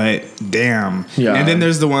cocky, but damn. Yeah. And then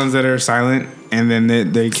there's the ones that are silent. And then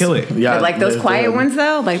they kill it. Yeah, but like those quiet ones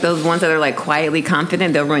though, like those ones that are like quietly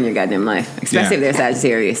confident, they'll ruin your goddamn life. Especially if they're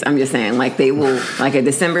Sagittarius. I'm just saying, like they will, like a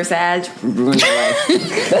December Sag, ruin your life.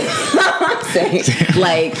 I'm saying.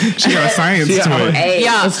 Like, she got a science to it. Hey,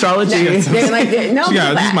 astrology. They're like, no, She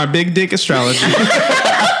got, this is my big dick astrology.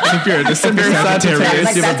 If you're a December Sagittarius,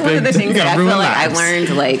 like, that's one of the things that I feel like I lives.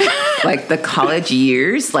 learned, like the college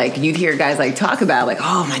years. Like, you'd hear guys like talk about, like,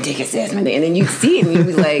 oh, my dick is this, my dick, and then you'd see it, and you'd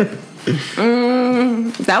be like,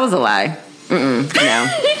 that was a lie. No.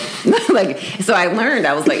 Like, so I learned,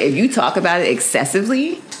 I was like, if you talk about it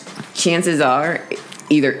excessively, chances are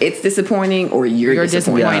either it's disappointing or you're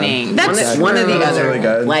disappointing. That's one or the other.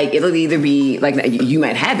 Really like, it'll either be like you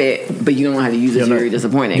might have it, but you don't know how to use it. So you're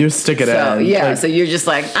disappointing. You stick it in. Yeah. Like, so you're just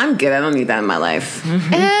like, I'm good. I don't need that in my life.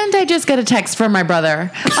 And I just got a text from my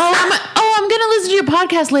brother. I'm gonna listen to your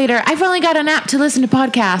podcast later. I finally got an app to listen to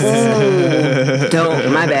podcasts.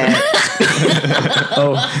 Don't. My bad.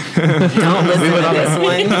 Don't listen to this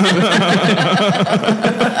one.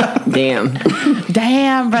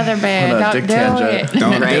 Damn, brother bear. Don't do it.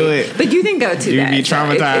 Don't do it. But you didn't go to You'd that. be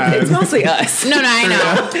traumatized. It's mostly us. No, I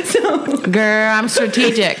know. Girl, I'm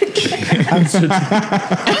strategic. She's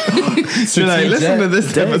like, listen to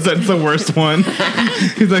this episode. It's the worst one.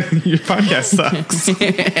 He's like, your podcast sucks.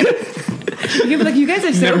 You'd be like, you guys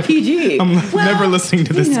are so PG. I'm never listening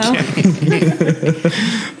to this again.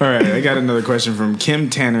 All right, I got another question from Kim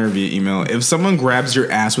Tanner via email. If someone grabs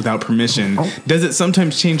your ass without permission, does it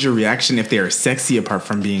sometimes change your reaction if they are sexy apart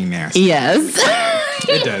from being nasty? Yes.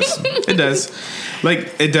 It does. It does.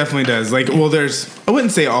 Like, it definitely does. Like, well, I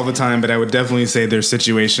wouldn't say all the time, but I would definitely say there's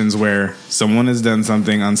situations where someone has done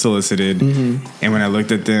something unsolicited, and when I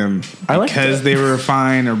looked at them, because they were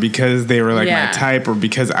fine, or because they were like my type, or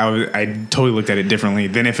because I totally looked at it differently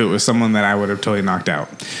than if it was someone that I would have totally knocked out.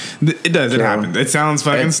 It does. It happens. It sounds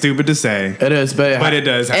fucking stupid to say. It is, but it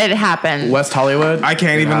does. It happens. West Hollywood. I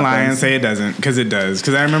can't even lie and say it doesn't, because it does.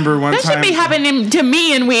 Because I remember one time. That should be happening to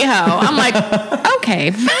me in WeHo. I'm like,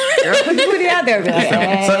 okay. Put it out there. Like,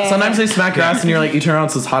 hey. Sometimes they smack your ass and you're like, you turn around,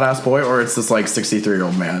 it's this hot ass boy, or it's this like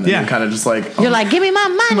 63-year-old man. And you're kind of just like, you're like, give me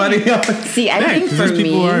my money. See, I think for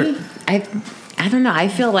me, I don't know. I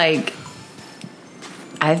feel like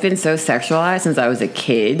I've been so sexualized since I was a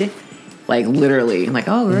kid. Like, literally, like,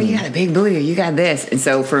 oh, girl, you got a big booty, or you got this. And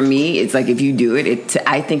so for me, it's like, if you do it,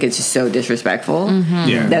 I think it's just so disrespectful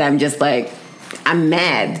that I'm just like, I'm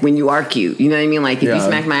mad when you are cute. You know what I mean? Like, if you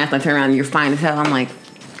smack my ass and I turn around and you're fine as hell, I'm like,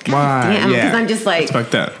 why? Because I'm just like,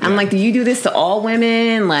 fucked up. I'm like, do you do this to all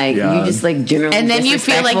women? Like, you just like generally, and then you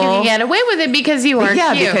feel like you can get away with it because you are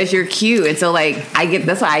cute. Because you're cute. And so like,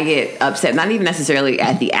 that's why I get upset. Not even necessarily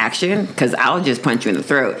at the action, because I'll just punch you in the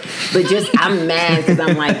throat. But just I'm mad because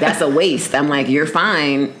I'm like, that's a waste. I'm like, you're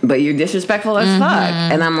fine, but you're disrespectful as fuck.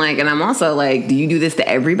 And I'm like, and I'm also like, do you do this to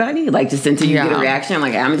everybody? Like, just until you get a reaction? I'm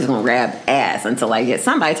like, I'm just gonna grab ass until I get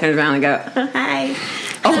somebody turns around and go, hi.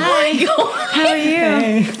 Oh my God. How are you?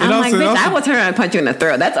 Hey. I'm like, bitch, I will turn around and punch you in the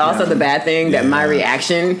throat. That's also the bad thing, that my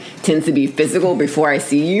reaction tends to be physical before I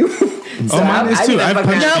see you. So mine is too.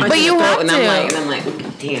 But you have to. And I'm like,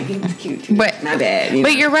 damn, he was cute too. But, my bad.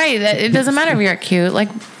 But you're right. It doesn't matter if you're cute.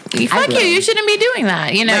 Like, fuck you. You shouldn't be doing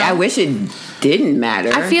that. You know. Like, I wish it didn't matter.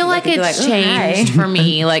 I feel like it's changed for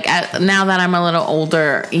me. Like, now that I'm a little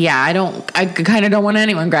older, I kind of don't want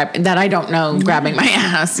anyone that I don't know grabbing my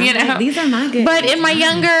ass. You know, these are not good. But in my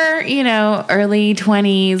younger, early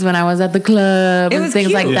 20s, when I was at the club and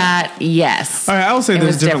things like that, yes. All right, I will say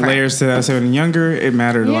there's different layers to that. So when younger, it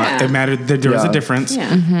mattered a lot. It mattered that there was a difference.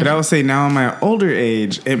 Yeah. But I will say now in my older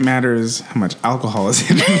age, it matters how much alcohol is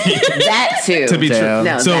in me. That too. To be true.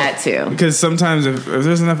 No, that too. Because sometimes if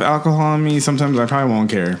there's enough alcohol in me, sometimes I probably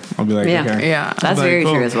won't care. I'll be like, okay. Yeah. That's very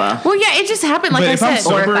true as well. Well, yeah, it just happened. Like but I if said. I'm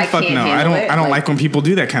sober, fuck no. I don't like when people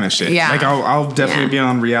do that kind of shit. Yeah. Like I'll definitely be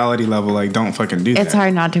on reality level. Like, don't fucking do that. It's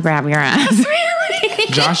hard not to grab your ass. Really.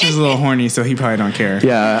 Josh is a little horny, so he probably don't care.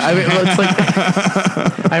 Yeah, I mean, well, it's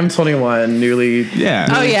like I'm 21, newly. Yeah.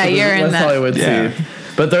 Oh yeah, you're in West that. Hollywood scene.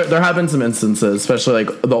 But there have been some instances, especially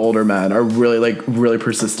like the older men are really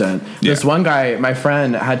persistent. Yeah. This one guy, my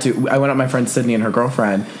friend I went out with my friend Sydney and her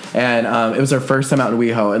girlfriend, and it was her first time out in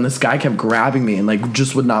WeHo, and this guy kept grabbing me and like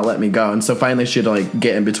just would not let me go. And so finally she had to like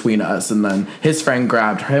get in between us, and then his friend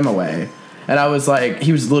grabbed him away. And I was like,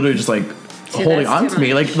 he was literally just like holding on to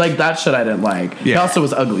me. Like that shit I didn't like. Yeah. He also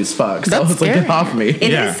was ugly as fuck. So I was like, get off me.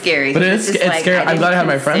 It is scary. But it's scary. I'm glad I had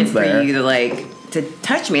my friends there. For you to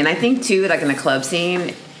touch me. And I think too, like in the club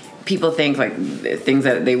scene, people think like things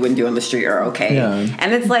that they wouldn't do on the street are okay. Yeah.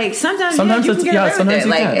 And it's like sometimes you can get away with it.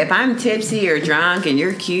 Like if I'm tipsy or drunk and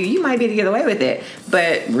you're cute, you might be able to get away with it.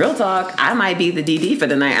 But real talk, I might be the DD for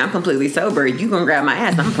the night. I'm completely sober. You gonna grab my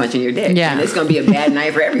ass, I'm punching your dick. Yeah. And it's gonna be a bad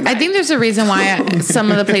night for everybody. I think there's a reason why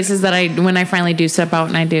some of the places that when I finally do step out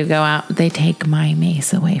and I do go out, they take my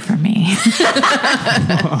mace away from me.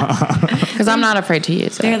 Because I'm not afraid to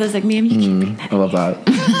use it. Sarah's like, ma'am, you can't bring that. I love that.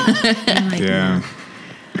 Yeah.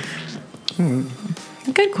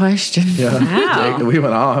 Good question. Yeah. Wow. We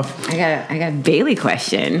went off. I got a Bailey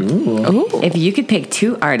question. Ooh. If you could pick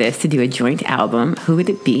 2 artists to do a joint album, who would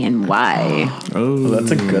it be and why? Oh, that's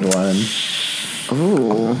a good one.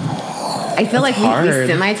 Ooh. I feel like we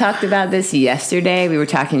semi talked about this yesterday. We were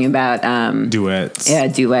talking about Duets. Yeah,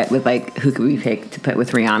 duet with like who could we pick to put with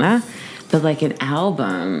Rihanna, but like an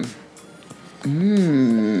album. The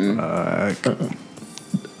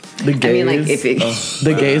gays. I mean, like if it,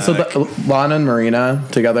 the gays with Lana and Marina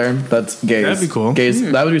together. That's gays. That'd be cool. Gays.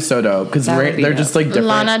 That would be so dope because they're just like different.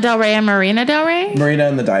 Lana Del Rey and Marina Del Rey? Marina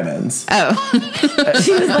and the Diamonds. Oh.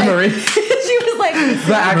 she was like, Marina. she was like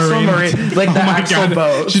The actual Marina, like the actual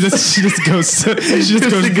boat. She just goes to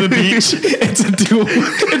the beach. It's a duel.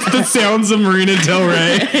 It's the sounds of Marina Del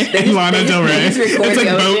Rey and Lana Del Rey. It's like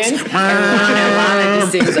boats. And Lana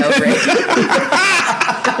just sings over it.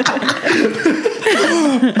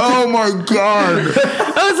 Oh my god!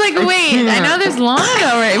 I was like, wait, I know there's Lana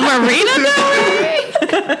Del Rey. Marina Del Rey?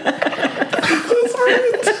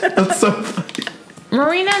 That's so funny.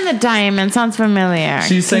 Marina and the Diamond sounds familiar.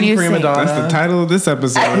 She sang Prima Donna. That's the title of this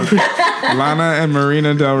episode. Lana and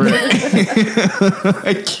Marina Del Rey.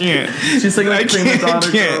 I can't. She's singing like Prima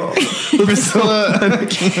Donna. Girl. Priscilla.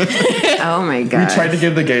 Oh my god! We tried to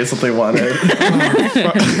give the gays what they wanted.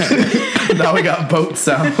 Now we got boat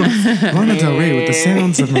sounds. Lana Del Rey with the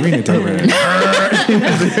sounds of Marina Del Rey.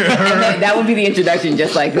 that would be the introduction,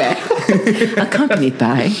 just like that, accompanied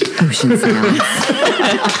by ocean sounds.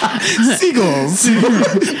 Seagulls.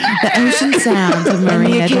 The ocean sounds of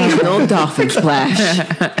Marina Del Rey. Occasional dolphin splash.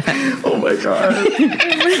 Oh my god.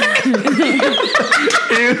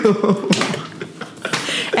 Ew.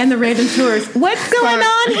 And the random tourists. What's going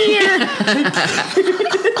on here?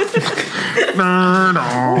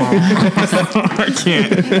 I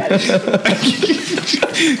can't.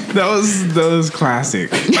 That was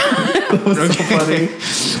classic. That was so funny.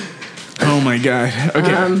 Oh my god.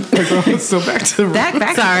 Okay. So back to the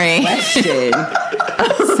Back Sorry. question.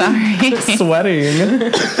 Sorry.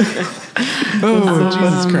 Sweating. Oh,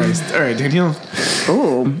 Jesus Christ. All right, Danyelle.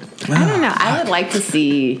 Oh, I don't know. I would like to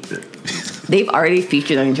see. They've already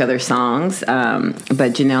featured on each other's songs,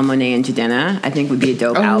 but Janelle Monáe and Jadena, I think, would be a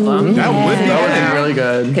dope album. That would be really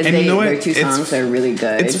good. Because And you know what? their 2 songs are really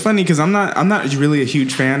good. It's funny because I'm not really a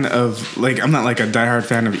huge fan of I'm not like a diehard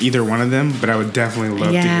fan of either one of them, but I would definitely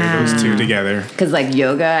love to hear those 2 together. Because like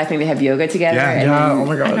yoga, I think they have yoga together. Yeah. and Yeah. then Oh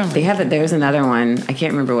my god. They have it. There's another one. I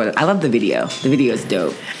can't remember what. I love the video. The video is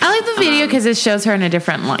dope. I like the video because it shows her in a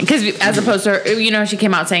different line. Because as opposed to, she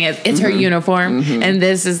came out saying it's her uniform, and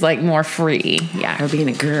this is like more free. Yeah. Her being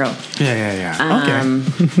a girl. Yeah. Okay.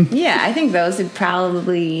 Yeah, I think those would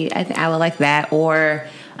probably. I would like that. Or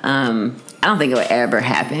I don't think it would ever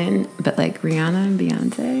happen. But like Rihanna and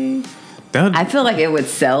Beyonce. I feel like it would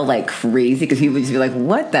sell like crazy because people would just be like,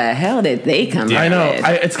 "What the hell did they come up I know. with?"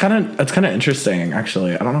 It's kind of interesting,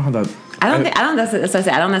 actually. I don't know how that. I don't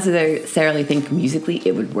necessarily think musically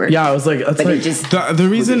it would work. Yeah, I was like, that's but like it just the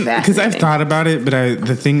reason, because I've fascinating. thought about it, but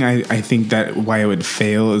the thing I think that why it would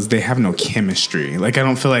fail is they have no chemistry. Like I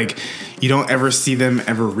don't feel like you don't ever see them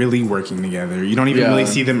ever really working together. You don't even really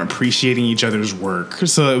see them appreciating each other's work.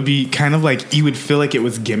 So it would be kind of like you would feel like it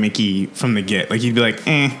was gimmicky from the get. Like you'd be like,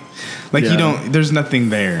 like you don't. There's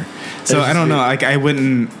nothing there. So I don't know. Like I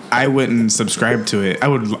wouldn't subscribe to it. I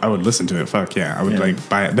would listen to it. Fuck yeah, I would like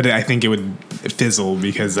buy it. But I think it would fizzle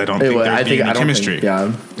because I don't think there'd be any chemistry.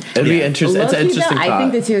 It'd be interesting. It's an interesting thought. I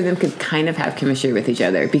think the 2 of them could kind of have chemistry with each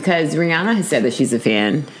other because Rihanna has said that she's a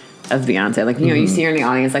fan of Beyonce. Like you see her in the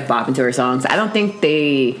audience like bopping to her songs. I don't think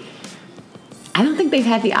they've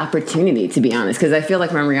had the opportunity, to be honest, because I feel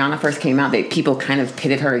like when Rihanna first came out, people kind of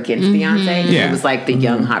pitted her against Beyonce. Yeah. It was like the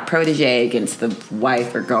young hot protege against the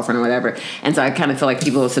wife or girlfriend or whatever. And so I kind of feel like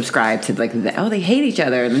people subscribe to like, they hate each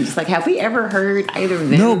other. And I'm just like, have we ever heard either of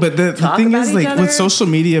them? No, but the thing is, like, other? with social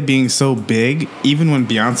media being so big, even when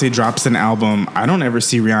Beyonce drops an album, I don't ever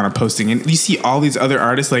see Rihanna posting it. You see all these other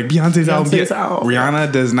artists, like Beyonce's album. out.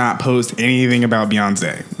 Rihanna does not post anything about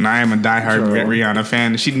Beyonce. And I am a diehard Rihanna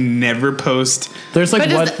fan. She never posts. There's like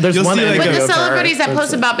But there's you'll one. see, like, But Go the for celebrities that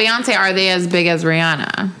post about Beyonce, are they as big as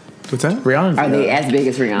Rihanna? What's that? Rihanna's Are they as big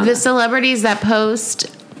as Rihanna? The celebrities that post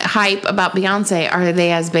hype about Beyonce, are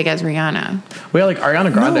they as big as Rihanna? Well, like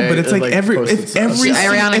Ariana Grande. No, but it's like every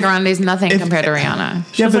Ariana Grande is nothing compared to Rihanna.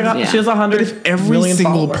 She has 100. If every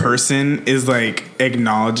single person is like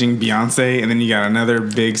acknowledging Beyonce, and then you got another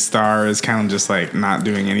big star is kind of just like not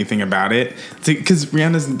doing anything about it, because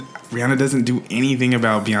Rihanna's Rihanna doesn't do anything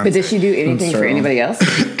about Beyonce. But does she do anything for anybody else?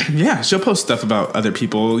 Yeah, she'll post stuff about other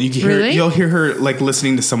people. You'll hear her like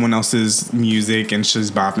listening to someone else's music and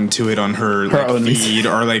she's bopping to it on her like, feed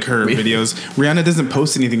or like her videos. Rihanna doesn't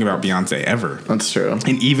post anything about Beyonce ever. That's true.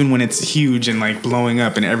 And even when it's huge and like blowing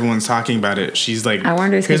up and everyone's talking about it, she's like, I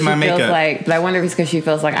wonder if it's because she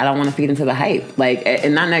feels like I don't want to feed into the hype, like,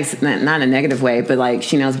 and not in a negative way, but like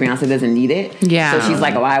she knows Beyonce doesn't need it. Yeah. So she's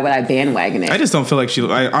like, why would I bandwagon it? I just don't feel like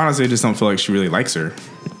I honestly just don't feel like she really likes her.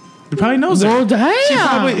 She probably knows her. Well,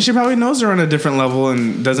 damn. She probably knows her on a different level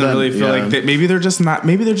and doesn't really feel like that. Maybe they're just not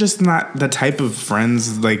the type of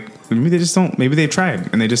friends. Like maybe they just don't. Maybe they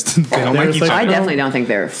tried and they don't like each other. I definitely don't think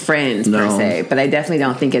they're friends per se, but I definitely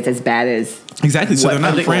don't think it's as bad as. Exactly. So they're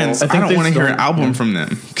not friends. I don't want to hear an album from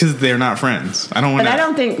them because they're not friends. I don't want. But I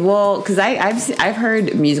don't think. Well, because I've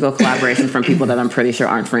heard musical collaboration from people that I'm pretty sure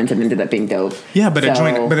aren't friends and ended up being dope. Yeah, but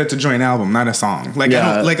it's a joint album, not a song. Like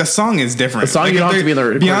like a song is different. A song you don't have to be in the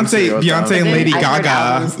Beyonce and Lady Gaga.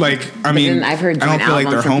 Albums, I've heard I don't feel like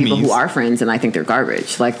they're homies. People who are friends, and I think they're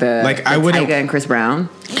garbage. Like Tyga and Chris Brown.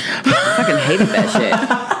 I fucking hated that shit.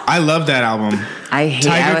 I love that album.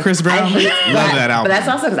 Chris Brown. Love that album. But that's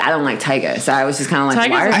also because I don't like Tyga, so I was just kind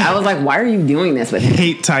of like, why are you doing this with him?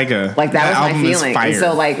 Hate Tyga. Like that was my feeling. And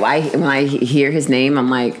so like, when I hear his name, I'm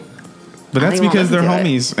like. But that's because they're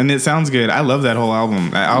homies, and it sounds good. I love that whole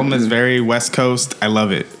album. That album is very West Coast. I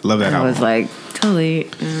love it. Love that album. I was like, totally.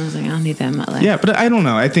 And I was like, I don't need that in my life. Yeah, but I don't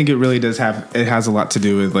know. I think it really does has a lot to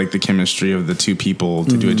do with like the chemistry of the two people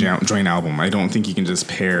to do a joint album. I don't think you can just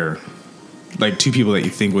pair like two people that you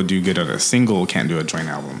think would do good on a single can't do a joint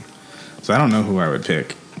album. So I don't know who I would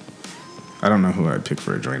pick. I don't know who I'd pick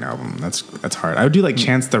for a joint album. That's hard. I would do like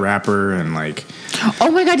Chance the Rapper and like.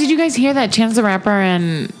 Oh my God! Did you guys hear that Chance the Rapper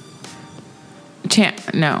and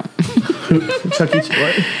no. Chuck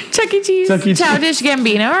E. Cheese. Childish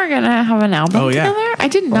Gambino are gonna have an album together. I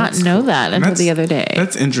did not know that until the other day.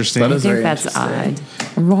 That's interesting. I think that's odd.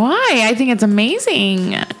 Why? I think it's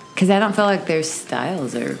amazing. Because I don't feel like their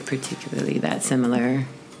styles are particularly that similar.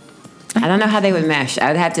 I don't know how they would mesh. I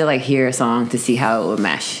would have to like hear a song to see how it would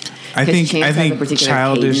mesh. I think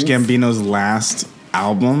Childish Gambino's last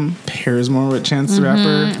album pairs more with Chance the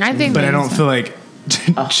Rapper. I think, but I don't feel like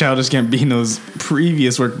Childish Gambino's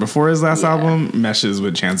previous work before his last album meshes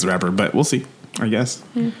with Chance the Rapper. But we'll see. I guess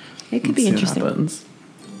it could be interesting.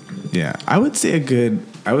 Yeah, I would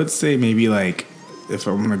say maybe like. If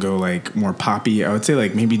I'm gonna go like more poppy, I would say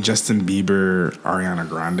like maybe Justin Bieber, Ariana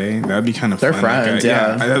Grande. That would be kind of fun. They're friends,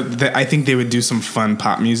 I think they would do some fun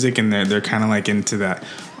pop music, and they're kind of like into that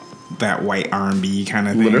white R&B kind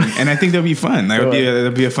of thing. Literally. And I think that'd be fun. That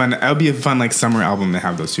would be a fun like summer album to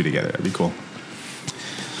have those two together. That'd be cool.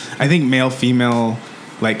 I think male female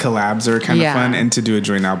like collabs are kind of fun, and to do a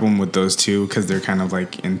joint album with those two because they're kind of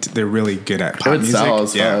like they're really good at pop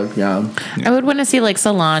music. Yeah. I would want to see like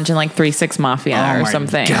Solange and like 3-6 Mafia or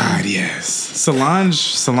something. God, yes, Solange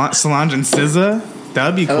and SZA. That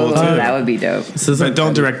would be cool too. That would be dope. But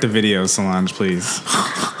don't direct the video, Solange, please.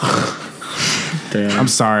 Damn. I'm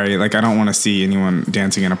sorry. Like, I don't want to see anyone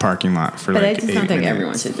dancing in a parking lot for but like 8 minutes. But I just don't think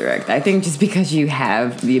everyone should direct. I think just because you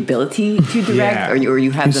have the ability to direct or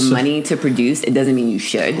you have the money to produce, it doesn't mean you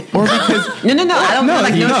should. Or because no, I don't know.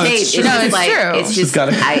 Like no shade. It's true. It's just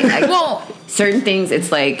well. Certain things,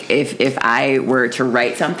 it's like if I were to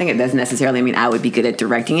write something, it doesn't necessarily mean I would be good at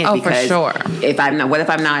directing it. Because for sure. What if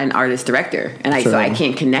I'm not an artist director and so I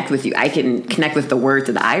can't connect with you? I can connect with the words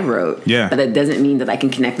that I wrote, but that doesn't mean that I can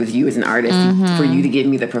connect with you as an artist for you to give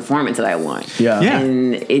me the performance that I want. Yeah.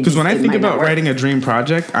 Because when I think about writing a dream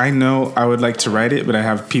project, I know I would like to write it, but I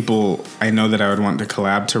have people I know that I would want to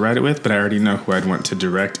collab to write it with, but I already know who I'd want to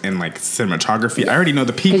direct and like cinematography. I already know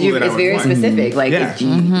the people that I would want. It's very specific. Like if you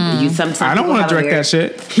I don't want to direct that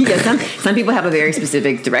shit. Yeah, some people have a very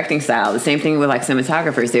specific directing style. The same thing with like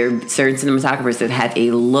cinematographers. There are certain cinematographers that have a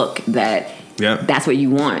look that that's what you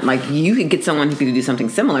want. Like you could get someone who could do something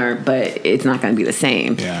similar, but it's not going to be the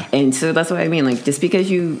same. Yeah. And so that's what I mean. Like just because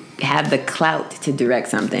you have the clout to direct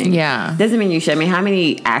something, doesn't mean you should. I mean, how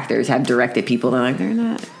many actors have directed people that are like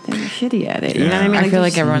they're shitty at it? You know what I mean? I feel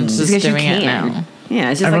like everyone's just doing it now.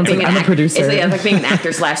 Yeah, it's just everyone's like being I'm a producer. It's like being an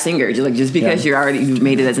actor/singer. Just because you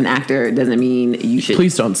made it as an actor doesn't mean you should.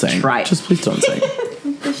 Please don't sing. Try. Just please don't sing.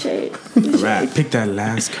 The shade. Right. Pick that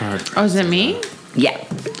last card. Oh, is it me? Yeah.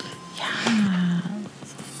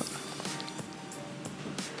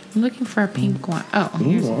 I'm looking for a pink one. Oh,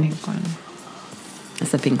 here's a pink one.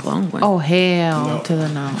 That's a pink long one. Oh, hell to the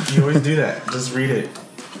no. You always do that. Just read it.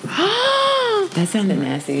 That sounded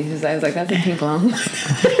nasty. I was like, that's a pink long one.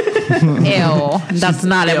 Ew. That's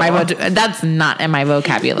not in my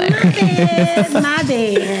vocabulary. My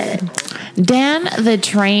bad. Dan the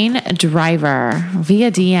Train Driver via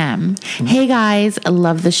DM. Hey guys,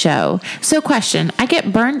 love the show. So question, I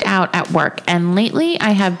get burned out at work and lately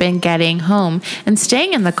I have been getting home and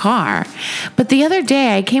staying in the car. But the other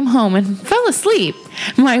day I came home and fell asleep.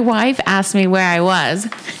 My wife asked me where I was.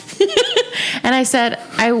 And I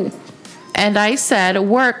said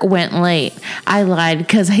work went late. I lied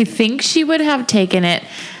because I think she would have taken it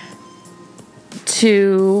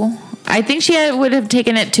to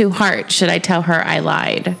heart. Should I tell her I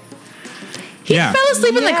lied? He fell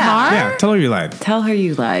asleep in the car? Yeah, tell her you lied. Tell her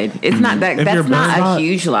you lied. It's not that. That's not a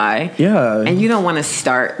huge lie. Yeah. And you don't want to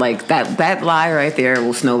start like that. That lie right there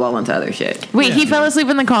will snowball into other shit. Wait, he fell asleep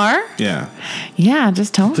in the car? Yeah. Yeah,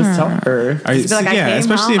 just tell her. Just tell her.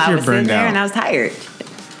 Especially if you're burned out. And I was tired.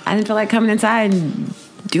 I didn't feel like coming inside and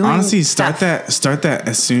doing Honestly, stuff. start that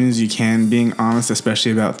as soon as you can, being honest,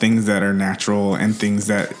 especially about things that are natural and things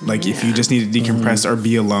that, like, if you just need to decompress or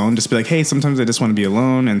be alone, just be like, hey, sometimes I just want to be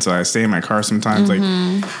alone, and so I stay in my car sometimes.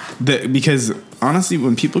 Because honestly,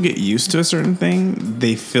 when people get used to a certain thing,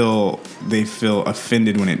 they feel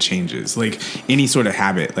offended when it changes. Like any sort of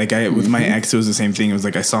habit. Like with my ex, it was the same thing. It was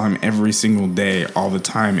like I saw him every single day, all the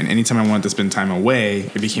time, and anytime I wanted to spend time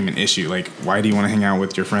away, it became an issue. Like, why do you want to hang out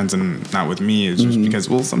with your friends and not with me? It's just because,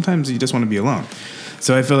 well, sometimes you just want to be alone.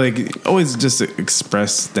 So I feel like always just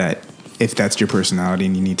express that if that's your personality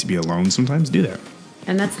and you need to be alone, sometimes do that.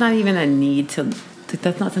 And that's not even a need to. Like,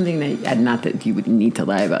 that's not something that. Not that you would need to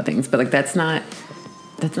lie about things, but like that's not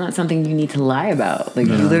something you need to lie about. Like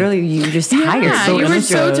you're just tired. Yeah, you were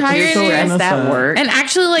so tired. You're so stressed at work. And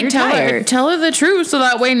actually, like, tell her the truth, so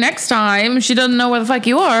that way next time she doesn't know where the fuck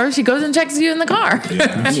you are, she goes and checks you in the car.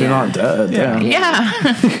 Yeah. You're not dead.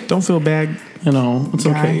 Yeah. Don't feel bad. It's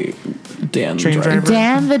okay. Dan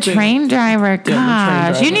the train driver.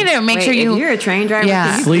 Gosh, you need to make sure you. If you're a train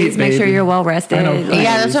driver, sleep, make sure you're well rested.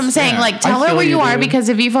 Yeah, that's what I'm saying. Like, tell her where you are, because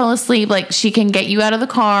if you fall asleep, like, she can get you out of the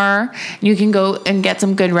car. You can go and get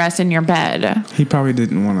some good rest in your bed. He probably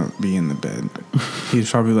didn't want to be in the bed.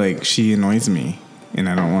 He's probably like, she annoys me, and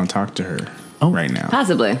I don't want to talk to her right now.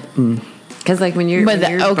 Possibly. Because like when you're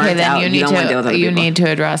then out, you need to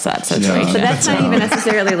address that situation. But that's not even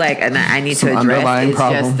necessarily like I need to address.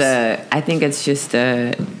 It's just I think it's just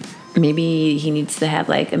maybe he needs to have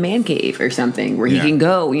like a man cave or something where he can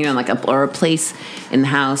go, like or a place in the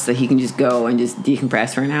house that he can just go and just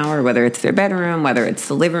decompress for an hour, whether it's their bedroom, whether it's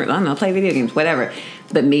the living room, I don't know, play video games, whatever.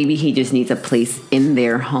 But maybe he just needs a place in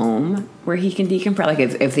their home where he can decompress. Like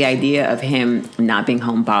if the idea of him not being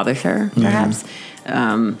home bothers her, perhaps.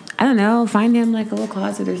 I don't know, find him like a little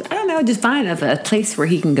closet or I don't know, just find a place where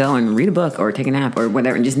he can go and read a book or take a nap or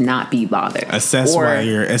whatever and just not be bothered. Assess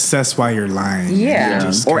why you're lying.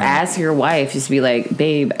 Yeah. Or ask your wife, just be like,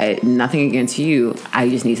 babe, nothing against you. I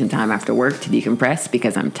just need some time after work to decompress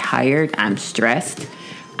because I'm tired, I'm stressed,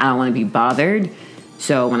 I don't want to be bothered.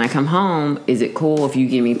 So when I come home, is it cool if you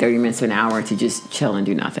give me 30 minutes to an hour to just chill and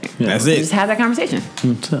do nothing? Yeah. That's it. Just have that conversation.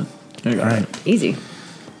 That's it. There you go. Right. Easy.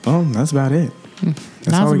 Well, that's about it.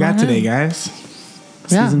 That's all we got today, guys.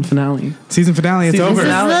 Season finale. It's over. This is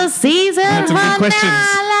the season That's some good questions.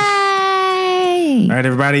 finale. All right,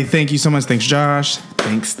 everybody. Thank you so much. Thanks, Josh.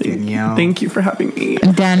 Thanks, Danyelle. Thank you for having me.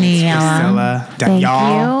 Danyelle.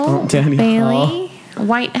 Danyelle. Thank you. Bailey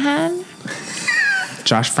Whitehead.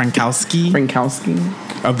 Josh Frankowski. Frankowski.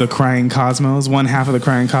 Of the Crying Cosmos. One half of the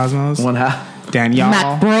Crying Cosmos. One half. Danyelle.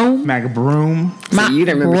 Macbroom. So you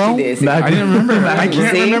didn't remember who this. I didn't remember. I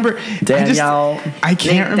can't remember. Danyelle. I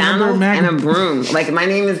can't remember Mac and a broom. Like my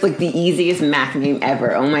name is like the easiest Mac name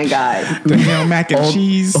ever. Oh my god. Danyelle Mac and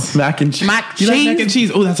Cheese. Mac and cheese. You like mac and cheese?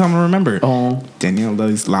 Oh, that's how I'm gonna remember. Oh. Danyelle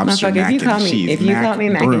loves lobster mac and cheese. If you call me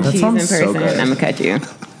mac and cheese in person, I'm gonna cut you.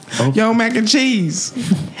 Yo, mac and cheese.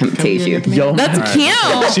 I'm gonna tase you. Yo, that's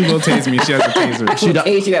cute. She will tase me. She has a taser. She will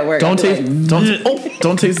tase you at work. Don't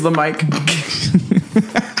taste the mic.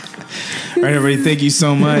 All right, everybody. Thank you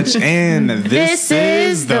so much. And this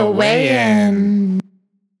is the way in.